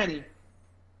killed Dany.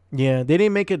 Yeah, they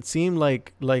didn't make it seem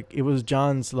like it was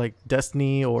Jon's like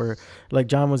destiny, or like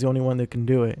Jon was the only one that can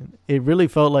do it. It really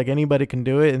felt like anybody can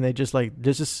do it, and they just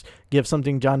give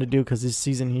something Jon to do because this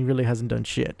season he really hasn't done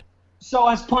shit. So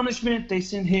as punishment, they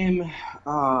sent him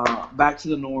back to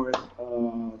the North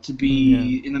to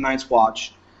be in the Night's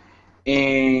Watch.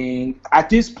 And at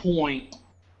this point,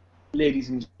 ladies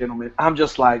and gentlemen, I'm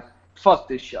just like, fuck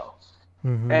this show.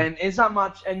 Mm-hmm. And it's not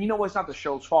much, and you know what? It's not the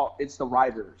show's fault. It's the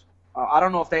writers. I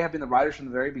don't know if they have been the writers from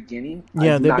the very beginning.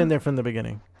 Yeah, they've been there from the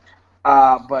beginning.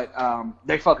 But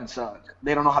they fucking suck.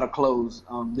 They don't know how to close.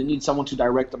 They need someone to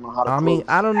direct them on how to close. I mean,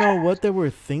 I don't know what they were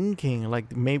thinking.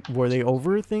 Like, maybe were they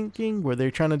overthinking? Were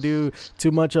they trying to do too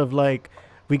much of like,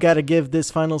 we got to give this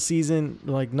final season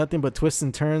like nothing but twists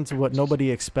and turns, what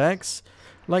nobody expects?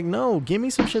 Like, no, give me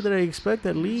some shit that I expect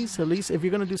at least. At least if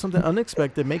you're gonna do something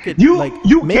unexpected, make it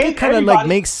kind of like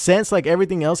make sense. Like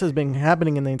everything else has been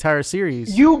happening in the entire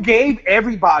series. You gave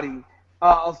everybody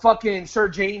fucking Sir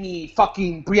Jaime,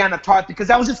 fucking Brianna Tarth, because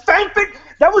that was just fanfic.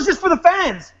 That was just for the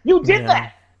fans. You did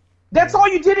that. That's all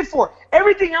you did it for.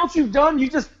 Everything else you've done, you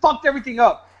just fucked everything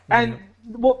up. And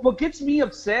what gets me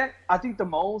upset, I think the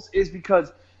most, is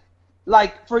because,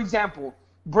 like, for example,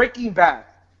 Breaking Bad.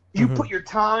 You put your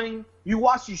time. You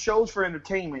watch these shows for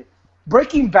entertainment.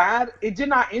 Breaking Bad, it did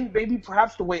not end maybe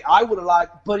perhaps the way I would have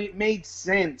liked, but it made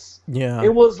sense. Yeah.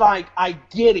 It was like, I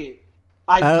get it.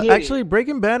 Actually,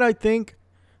 Breaking Bad, I think,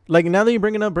 like now that you're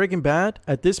bringing up Breaking Bad,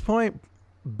 at this point,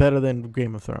 better than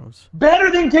Game of Thrones.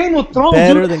 Better than Game of Thrones.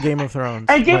 Better dude. than Game of Thrones.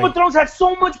 And Game of Thrones had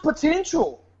so much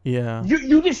potential. Yeah.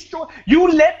 You destroy. You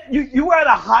were at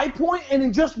a high point, and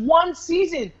in just one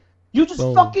season, you just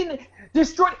fucking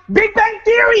destroyed. Big Bang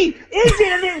Theory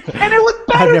ended, and it was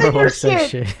better than your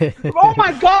shit. Oh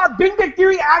my god, Big Bang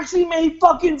Theory actually made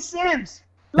fucking sense.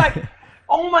 Like,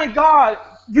 oh my god,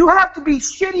 you have to be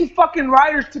shitty fucking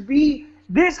writers to be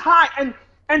this high,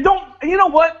 and don't. You know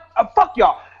what? Fuck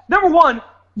y'all. Number one,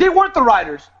 they weren't the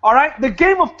writers, all right? The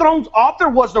Game of Thrones author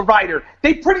was the writer.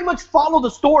 They pretty much follow the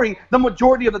story the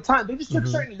majority of the time. They just took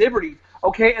certain liberties,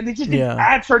 okay? And they just didn't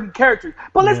add certain characters.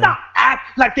 But let's not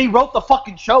act like they wrote the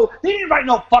fucking show. They didn't write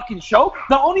no fucking show.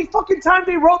 The only fucking time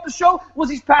they wrote the show was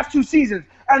these past 2 seasons.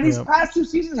 And these past 2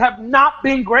 seasons have not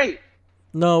been great.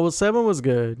 No, well, 7 was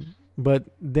good. But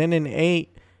then in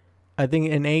 8, I think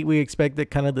in 8 we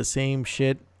expected kind of the same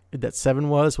shit that 7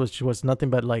 was, which was nothing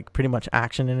but like pretty much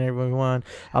action in everyone,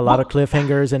 a lot of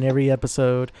cliffhangers in every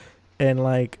episode, and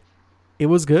like it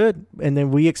was good. And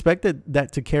then we expected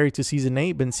that to carry to season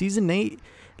 8, but in season 8,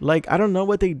 like I don't know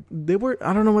what they were.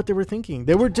 I don't know what they were thinking.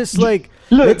 They were just like,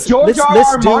 let's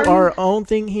do our own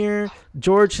thing here.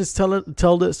 George has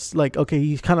told us like, okay,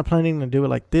 he's kind of planning to do it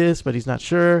like this, but he's not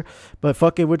sure. But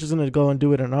fuck it, we're just gonna go and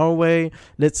do it in our way.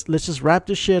 Let's just wrap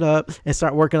this shit up and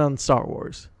start working on Star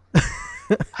Wars.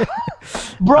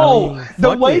 Bro, I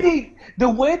mean, the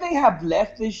way they have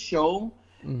left this show,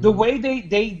 the way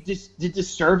they just did the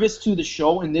service to the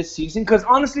show in this season, because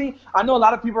honestly, I know a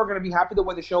lot of people are going to be happy the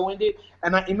way the show ended,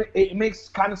 and it makes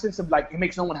kind of sense of like, it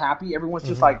makes no one happy. Everyone's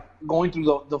just like going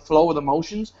through the flow of the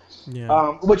motions,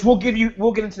 which we'll get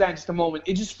into that in just a moment.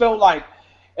 It just felt like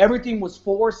everything was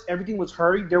forced, everything was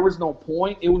hurried. There was no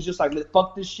point. It was just like,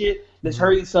 fuck this shit. Let's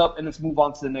hurry this up and let's move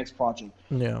on to the next project.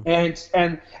 Yeah.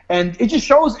 And it just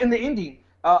shows in the ending.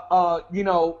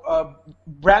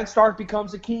 Bran Stark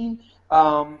becomes a king.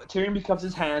 Tyrion becomes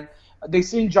his hand. They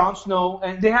sing Jon Snow,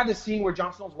 and they have this scene where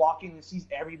Jon Snow's walking and sees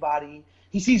everybody.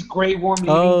 He sees Grey Worm leaving.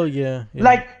 Oh yeah.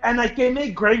 Like they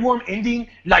made Grey Worm ending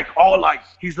like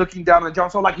he's looking down on Jon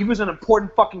Snow like he was an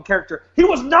important fucking character. He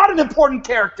was not an important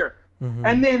character.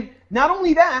 And then not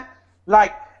only that,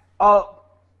 like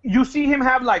you see him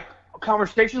have like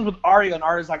conversations with Arya, and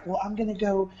Arya's like, well, I'm gonna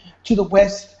go to the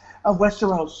west of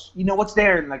Westeros. You know what's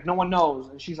there? And like no one knows.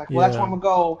 And she's like, well, that's where I'm gonna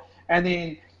go. And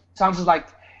then Sansa's like,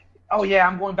 oh yeah,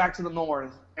 I'm going back to the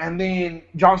north. And then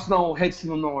Jon Snow heads to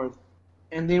the north.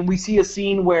 And then we see a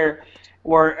scene where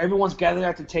everyone's gathered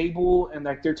at the table and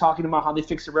like they're talking about how they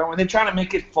fix the railroad and they're trying to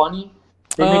make it funny.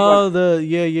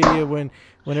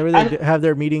 Whenever they have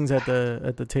their meetings at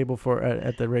the table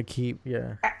at the Red Keep,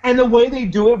 And the way they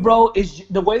do it, bro, is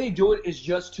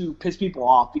just to piss people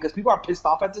off because people are pissed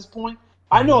off at this point.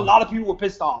 I know a lot of people were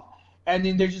pissed off, and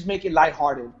then they're just making it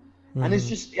lighthearted, and it's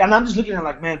just, and I'm just looking at it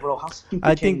like, man, bro, how stupid.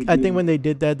 I think when they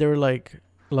did that, they were like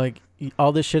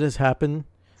all this shit has happened,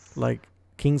 like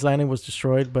King's Landing was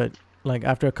destroyed, but like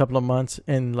after a couple of months,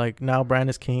 and like now Bran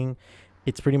is king,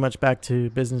 it's pretty much back to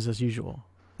business as usual.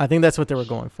 I think that's what they were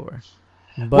going for.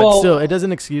 But still, it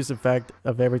doesn't excuse the fact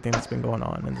of everything that's been going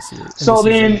on in the series. So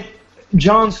then,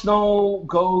 Jon Snow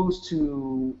goes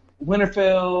to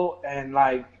Winterfell, and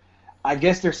like, I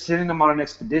guess they're sending him on an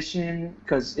expedition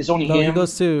because it's only him. He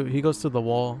goes to the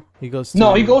Wall. He goes to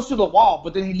the Wall,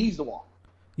 but then he leaves the Wall.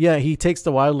 Yeah, he takes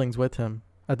the wildlings with him.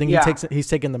 I think he's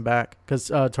taking them back because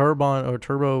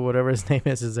Turbo, whatever his name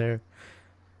is there.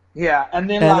 Yeah, and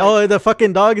then the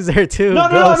fucking dog is there too. No.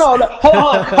 Hold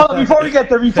on. Before we get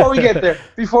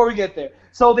there.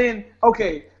 So then,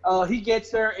 okay, he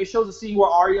gets there. It shows a scene where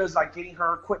Arya is like getting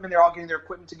her equipment. They're all getting their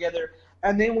equipment together,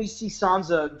 and then we see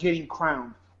Sansa getting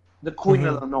crowned, the Queen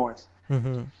of the North.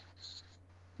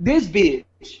 This bitch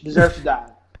deserves to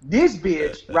die. This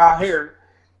bitch right here,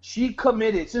 she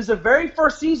committed since the very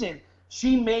first season.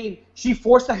 She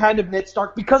forced the hand of Ned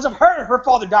Stark because of her. Her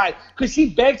father died because she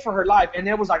begged for her life, and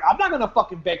Ned was like, "I'm not gonna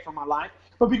fucking beg for my life."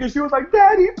 But because she was like,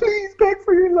 "Daddy, please beg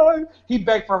for your life," he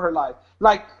begged for her life.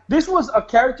 Like, this was a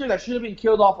character that should have been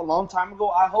killed off a long time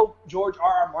ago. I hope George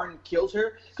R.R. Martin kills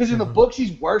her because in the book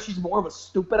she's worse. She's more of a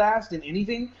stupid ass than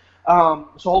anything. So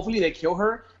hopefully they kill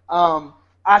her.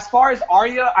 As far as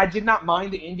Arya, I did not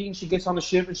mind the ending. She gets on the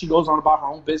ship and she goes on about her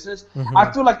own business.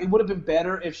 I feel like it would have been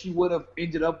better if she would have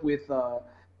ended up with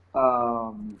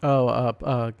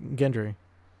Gendry.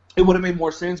 It would have made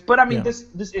more sense. But I mean, this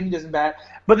ending isn't bad.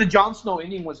 But the Jon Snow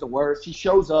ending was the worst. He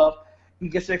shows up, he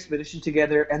gets the expedition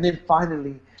together, and then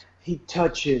finally he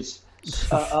touches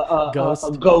a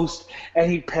ghost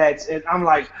and he pets. And I'm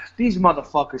like, these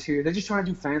motherfuckers here, they're just trying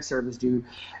to do fan service, dude.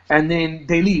 And then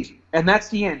they leave, and that's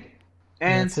the end.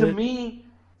 And to me,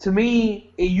 to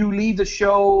me, you leave the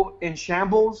show in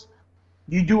shambles.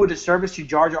 You do a disservice to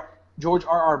George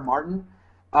R.R. Martin,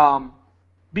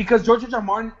 because George R.R.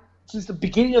 Martin, since the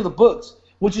beginning of the books,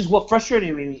 which is what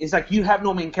frustrated me, is like you have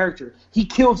no main character. He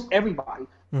kills everybody.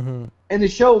 Mm-hmm. In the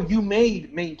show, you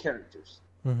made main characters.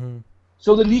 Mm-hmm.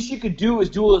 So the least you could do is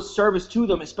do a service to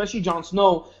them, especially Jon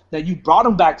Snow, that you brought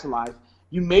him back to life.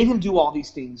 You made him do all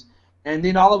these things. And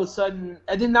then all of a sudden,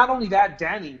 and then not only that,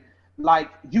 Dany, like,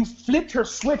 you flipped her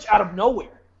switch out of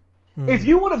nowhere. Mm. If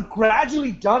you would have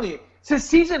gradually done it since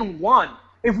season 1,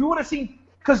 if we would have seen,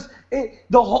 because even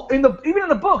in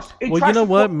the books, well, you know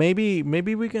what? Maybe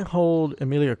we can hold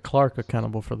Emilia Clarke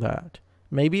accountable for that.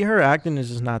 Maybe her acting is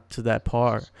just not to that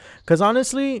par. Because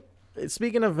honestly,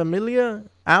 speaking of Emilia,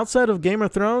 outside of Game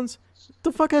of Thrones, what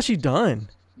the fuck has she done?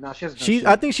 No, she hasn't.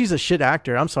 I think she's a shit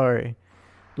actor. I'm sorry.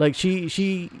 Like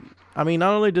I mean,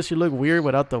 not only does she look weird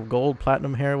without the gold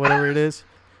platinum hair, whatever it is.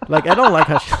 Like, I don't like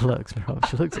how she looks, bro.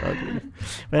 She looks ugly.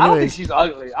 But anyways, I don't think she's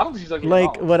ugly. I don't think she's ugly.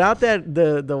 Like, without that,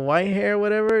 the white hair,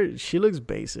 whatever, she looks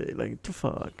basic. Like, what the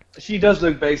fuck? She does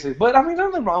look basic. But, I mean,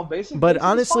 nothing wrong basic. But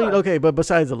honestly, okay, but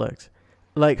besides the looks,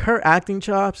 like, her acting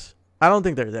chops, I don't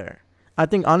think they're there. I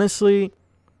think, honestly,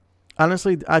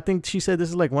 I think she said this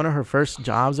is like one of her first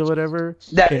jobs or whatever.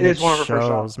 That is one of her first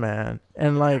jobs, man.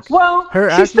 And like, well, her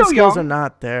acting skills are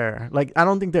not there. Like, I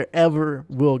don't think they ever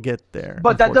will get there.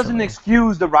 But that doesn't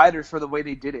excuse the writers for the way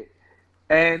they did it.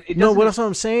 And it no, that's what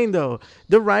I'm saying though.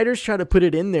 The writers try to put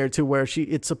it in there to where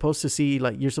it's supposed to see,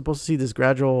 like, you're supposed to see this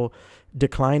gradual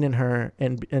decline in her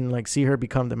and like see her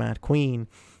become the Mad Queen.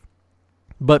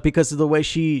 But because of the way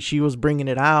she was bringing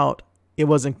it out, it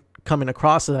wasn't coming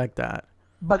across like that.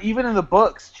 But even in the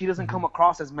books, she doesn't come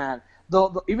across as mad.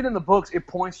 Even in the books, it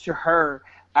points to her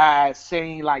as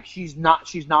saying, like, she's not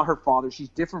her father. She's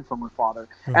different from her father,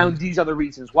 and these are the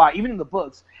reasons why. Even in the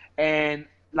books, and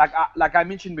like I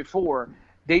mentioned before,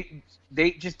 they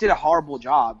just did a horrible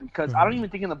job because I don't even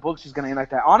think in the books she's gonna end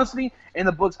like that. Honestly, in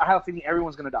the books, I have a feeling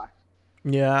everyone's gonna die.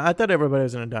 Yeah, I thought everybody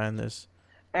was gonna die in this,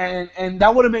 and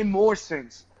that would have made more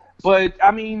sense. But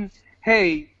I mean,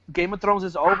 hey. Game of Thrones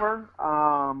is over.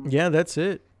 Yeah, that's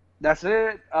it. That's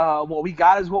it. What we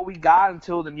got is what we got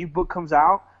until the new book comes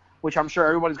out, which I'm sure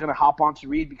everybody's going to hop on to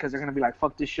read because they're going to be like,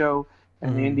 fuck this show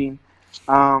and the ending.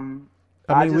 I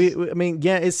mean,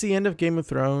 yeah, it's the end of Game of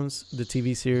Thrones, the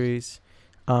TV series.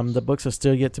 The books are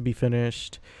still yet to be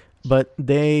finished, but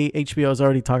HBO is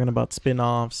already talking about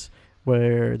spin-offs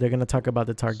where they're going to talk about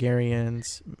the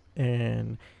Targaryens,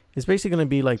 and it's basically going to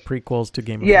be like prequels to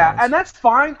Game of Thrones. Yeah, and that's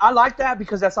fine. I like that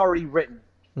because that's already written.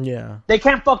 Yeah. They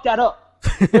can't fuck that up.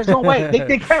 There's no way.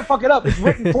 They can't fuck it up. It's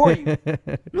written for you.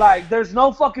 Like, there's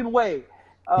no fucking way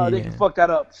they can fuck that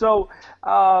up. So,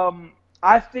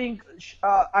 I think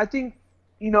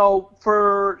you know,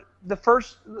 for the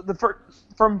first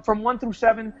from 1 through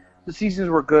 7, the seasons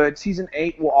were good. Season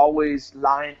 8 will always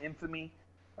lie in infamy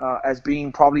as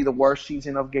being probably the worst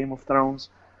season of Game of Thrones.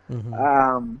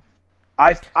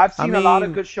 I've seen a lot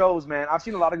of good shows, man. I've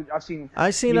seen a lot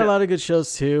of good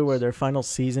shows too, where their final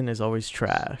season is always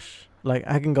trash. Like,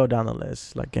 I can go down the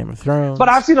list, like Game of Thrones. But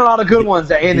I've seen a lot of good ones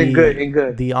that ended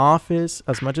good. The Office,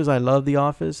 as much as I love The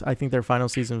Office, I think their final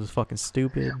season was fucking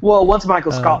stupid. Well, once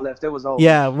Michael Scott left, it was over.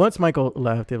 Yeah, once Michael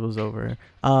left, it was over.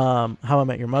 How I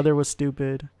Met Your Mother was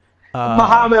stupid.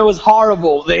 Muhammad was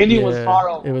horrible. The ending was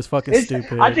horrible. It was fucking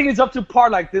stupid. I think it's up to par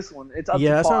like this one. It's up to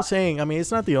par. That's what I'm saying. I mean, it's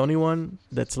not the only one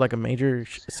that's like a major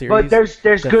series. But there's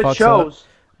good shows.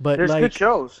 But there's good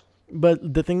shows.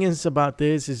 But the thing is about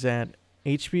this is that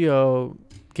HBO,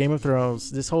 Game of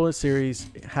Thrones, this whole series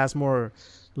has more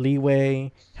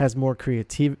leeway, has more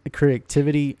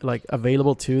creativity like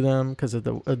available to them because of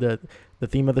the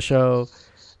theme of the show.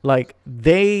 Like,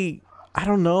 I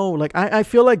don't know. Like, I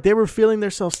feel like they were feeling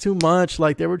themselves too much.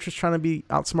 Like, they were just trying to be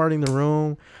outsmarting the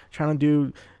room, trying to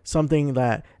do something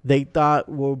that they thought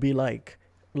will be like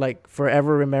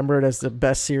forever remembered as the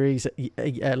best series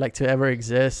like to ever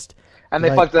exist. And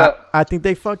they fucked it up. I think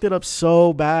they fucked it up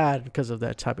so bad because of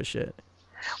that type of shit.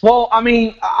 Well, I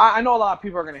mean, I know a lot of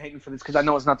people are gonna hate me for this because I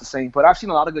know it's not the same, but I've seen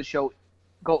a lot of good show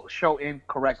in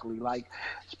correctly, like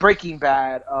Breaking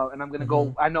Bad, and I'm gonna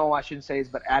go. I know I shouldn't say this,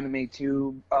 but anime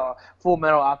too. Full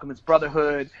Metal Alchemist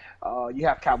Brotherhood. You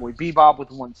have Cowboy Bebop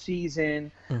with 1 season.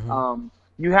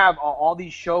 You have all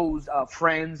these shows.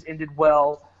 Friends ended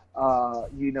well.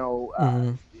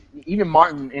 Even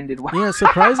Martin ended well. Yeah,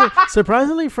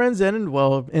 surprisingly, Friends ended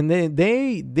well, and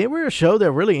they were a show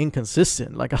that really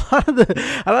inconsistent. Like, a lot of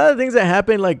the things that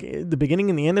happened, like the beginning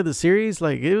and the end of the series,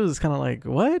 like it was kind of like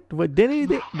what didn't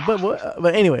he?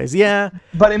 But anyways, yeah.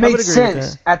 But it made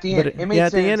sense at the end.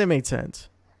 At the end, it made sense.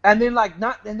 And then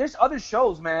and there's other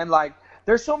shows, man. Like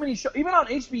there's so many shows. Even on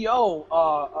HBO,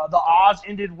 The Oz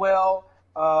ended well.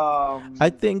 I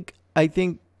think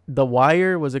The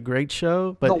Wire was a great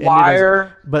show, but The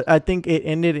Wire. but I think it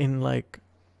ended in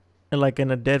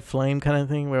in a dead flame kind of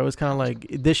thing, where it was kind of like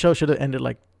this show should have ended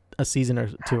like a season or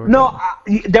two. No,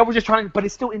 they were just trying, but it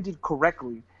still ended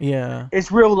correctly. Yeah,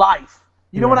 it's real life.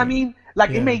 You know what I Right. mean?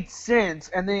 Like Yeah. it made sense,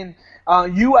 and then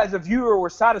you as a viewer were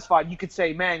satisfied. You could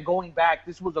say, "Man, going back,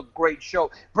 this was a great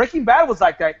show." Breaking Bad was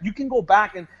like that. You can go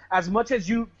back, and as much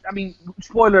as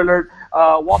spoiler alert,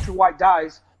 Walter White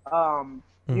dies.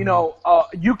 You know,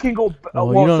 you can go.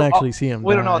 well, you don't actually see him.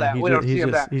 We don't know die. that. We don't see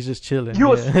him that. He's just chilling.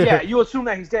 You you assume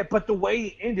that he's dead, but the way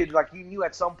it ended, like you knew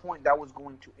at some point that was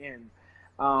going to end.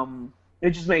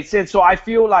 It just made sense. So I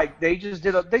feel like they just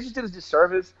did a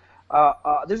disservice.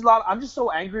 There's a lot. I'm just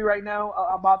so angry right now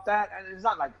about that, and it's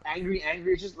not like angry.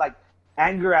 It's just like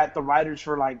anger at the writers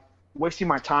for like wasting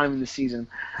my time in the season.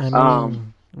 I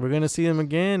mean, we're gonna see him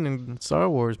again in Star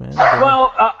Wars, man.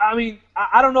 Well,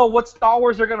 I don't know what Star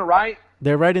Wars they're gonna write.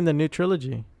 They're writing the new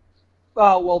trilogy.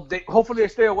 Well, hopefully they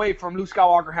stay away from Luke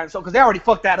Skywalker, Han Solo, because they already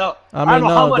fucked that up. I mean, don't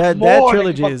know how much that more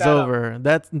trilogy they can is fuck that up. over.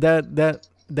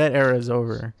 That era is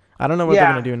over. I don't know what they're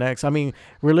gonna do next. I mean,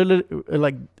 we're literally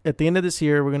like at the end of this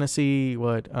year, we're gonna see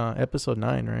what episode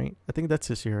 9, right? I think that's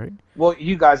this year, right? Well,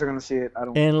 you guys are gonna see it. I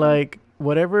don't. And like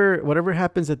whatever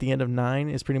happens at the end of 9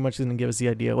 is pretty much gonna give us the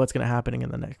idea of what's gonna happen in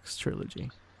the next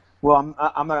trilogy. Well,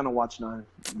 I'm not gonna watch 9.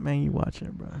 Man, you watching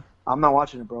it, bro? I'm not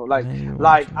watching it, bro. Like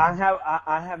I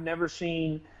have never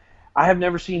seen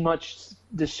much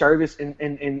disservice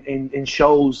in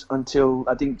shows until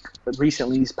I think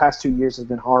recently. These past 2 years have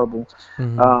been horrible.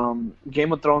 Mm-hmm.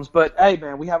 Game of Thrones, but hey,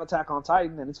 man, we have Attack on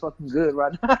Titan, and it's fucking good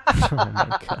right now. Oh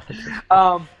my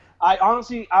god. I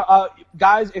honestly,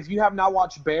 guys, if you have not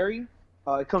watched Barry,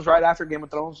 it comes right after Game of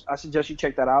Thrones. I suggest you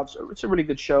check that out. It's a really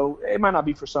good show. It might not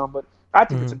be for some, but I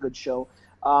think it's a good show.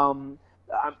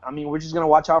 I mean, we're just gonna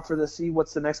watch out to see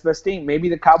what's the next best thing. Maybe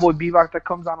the Cowboy Bebop that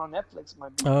comes out on Netflix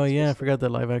might be. Oh yeah, I forgot that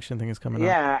live action thing is coming out.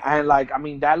 Yeah, and like, I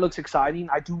mean, that looks exciting.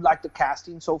 I do like the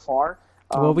casting so far.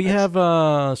 Well, we have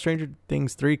Stranger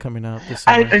Things 3 coming out this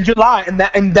summer. in July,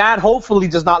 and that hopefully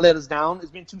does not let us down. It's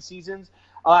been 2 seasons.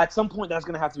 At some point, that's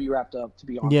gonna have to be wrapped up. To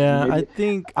be honest. Yeah,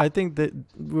 I think that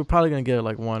we're probably gonna get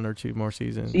like 1 or 2 more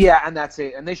seasons. Yeah, and that's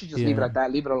it. And they should just leave it at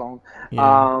that. Leave it alone.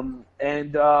 Yeah.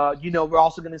 We're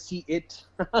also gonna see It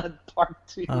Part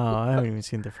 2. Oh, I haven't even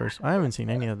seen the first. I haven't seen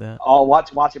any of that. Oh,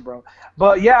 watch it, bro.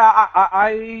 But yeah,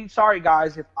 I sorry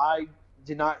guys if I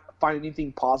did not find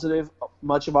anything positive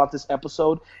much about this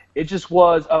episode. It just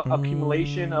was a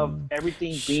accumulation of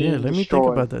everything being Let me destroyed.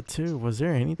 think about that too. Was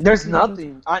there anything? There's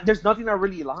nothing. There's nothing I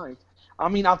really liked. I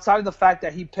mean, outside of the fact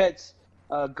that he pets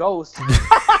Ghost.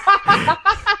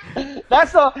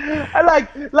 That's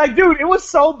like, dude, it was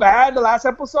so bad the last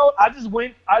episode.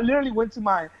 I literally went to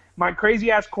my crazy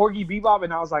ass corgi Bebop,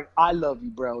 and I was like, I love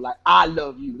you, bro. Like, I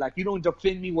love you. Like, you don't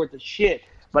defend me worth a shit,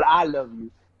 but I love you.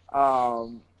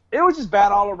 It was just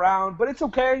bad all around, but it's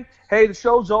okay. Hey, the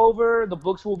show's over. The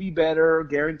books will be better,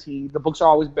 guaranteed. The books are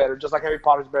always better, just like Harry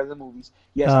Potter's better than the movies.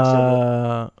 Yes, I said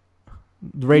that.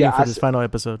 Rating for this final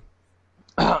episode.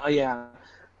 Yeah.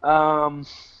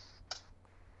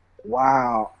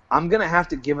 Wow. I'm going to have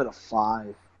to give it a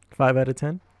 5. 5 out of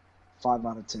 10? 5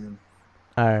 out of 10.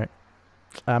 All right.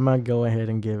 I'm going to go ahead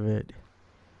and give it.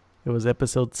 It was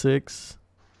episode 6.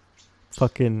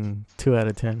 Fucking 2 out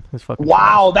of 10. It's fucking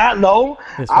wow, trash. That low?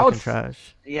 It's fucking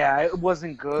trash. Yeah, it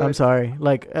wasn't good. I'm sorry.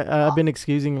 Like, I've been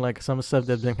excusing like some stuff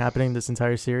that's been happening this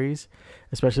entire series,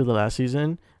 especially the last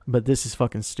season. But this is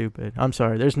fucking stupid. I'm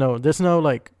sorry. There's no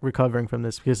like recovering from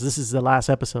this because this is the last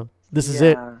episode. This is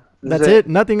it. That's it.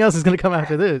 Nothing else is gonna come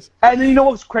after this. And then you know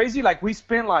what's crazy? Like we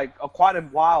spent like quite a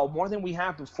while, more than we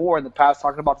have before in the past,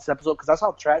 talking about this episode because that's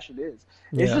how trash it is.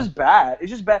 It's just bad. It's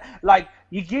just bad. Like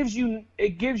it gives you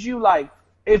like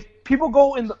if people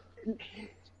go in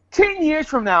 10 years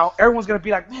from now, everyone's gonna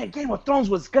be like, man, Game of Thrones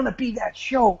was gonna be that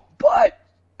show,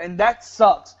 and that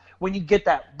sucks. When you get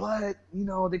that, but you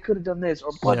know they could have done this,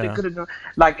 or but they could have done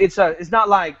like it's not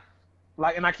like,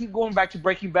 and I keep going back to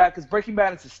Breaking Bad because Breaking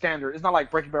Bad is a standard. It's not like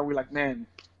Breaking Bad where you're like, man,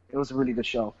 it was a really good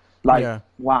show. Like,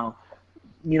 wow,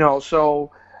 you know.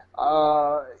 So,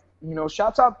 you know,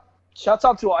 shouts out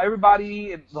to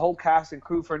everybody, and the whole cast and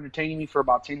crew for entertaining me for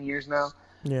about 10 years now.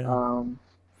 Yeah.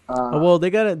 Well, they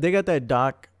got that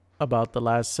doc about the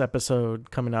last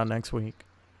episode coming out next week.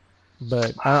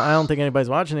 But I don't think anybody's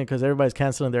watching it because everybody's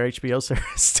canceling their HBO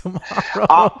service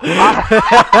tomorrow.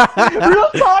 Real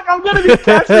talk, I'm gonna be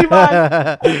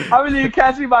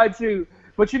catching mine too.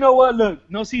 But you know what? Look,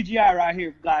 no CGI right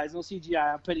here, guys. No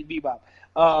CGI. I'm Petty Bebop.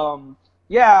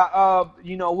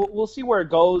 you know, we'll see where it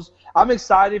goes. I'm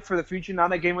excited for the future now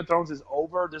that Game of Thrones is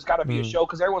over. There's got to be a show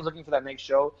because everyone's looking for that next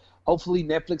show. Hopefully,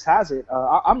 Netflix has it.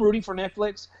 I'm rooting for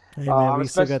Netflix. Hey man, we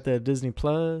still got the Disney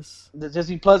Plus. The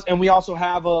Disney Plus, and we also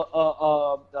have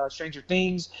a Stranger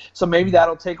Things. So maybe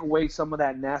that'll take away some of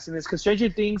that nastiness. Because Stranger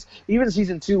Things, even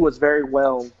season 2 was very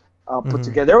well put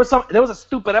together. There was a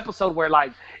stupid episode where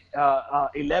like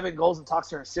 11 goes and talks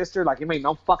to her sister. Like it made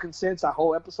no fucking sense that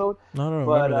whole episode. No, I don't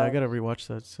remember that. I gotta rewatch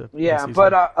that. Yeah,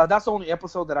 but that's the only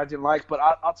episode that I didn't like. But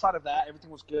outside of that, everything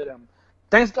was good.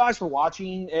 Thanks guys for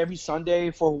watching every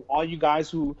Sunday. For all you guys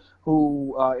who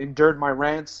endured my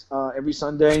rants every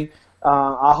Sunday.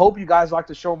 I hope you guys liked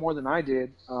the show more than I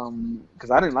did because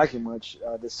I didn't like it much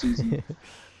this season.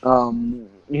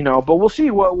 You know, but we'll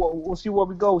see we'll see where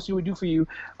we go. We'll see what we do for you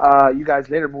guys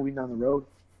later moving down the road.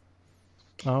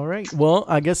 All right. Well,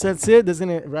 I guess that's it. That's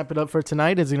going to wrap it up for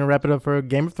tonight. It's going to wrap it up for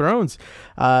Game of Thrones.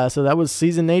 So that was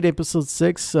season 8, episode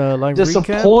 6 live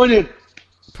Disappointed.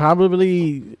 recap.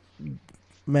 Probably,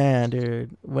 man,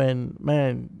 dude, when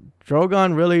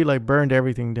Drogon really like burned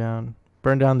everything down.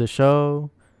 Burned down the show.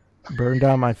 Burned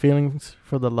down my feelings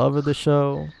for the love of the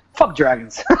show. Fuck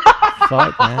dragons.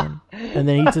 Fuck, man. And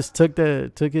then he just took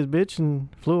his bitch and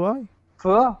flew away.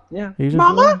 Yeah.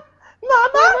 Mama?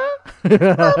 Mama?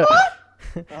 Mama?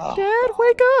 Dad,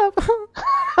 wake up.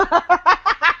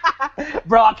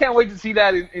 Bro, I can't wait to see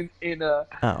that in oh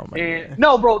my God.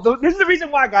 No, bro, this is the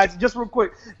reason why, guys, just real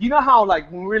quick. You know how,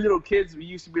 like, when we were little kids, we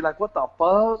used to be like, what the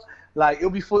fuck? Like, it'll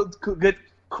be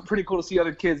pretty cool to see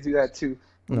other kids do that, too,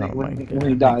 when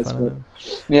he dies. But,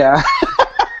 yeah.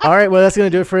 All right, well, that's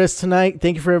going to do it for us tonight.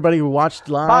 Thank you for everybody who watched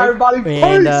live. Bye, everybody.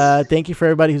 And thank you for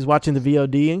everybody who's watching the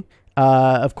VOD.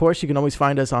 Of course, you can always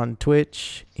find us on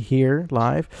Twitch here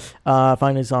live.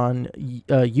 Find us on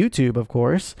YouTube, of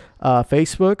course,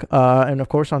 Facebook, and, of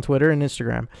course, on Twitter and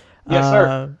Instagram. Yes,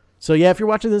 sir. So, yeah, if you're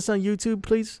watching this on YouTube,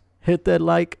 please hit that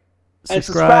like,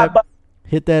 subscribe,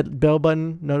 hit that bell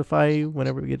button, notify you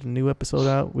whenever we get a new episode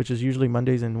out, which is usually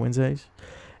Mondays and Wednesdays.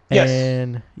 Yes.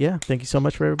 And, yeah, thank you so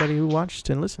much for everybody who watched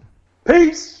and listened.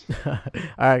 Peace. All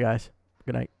right, guys.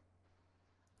 Good night.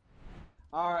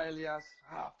 All right, Elias.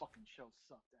 Fucking show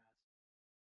sucked.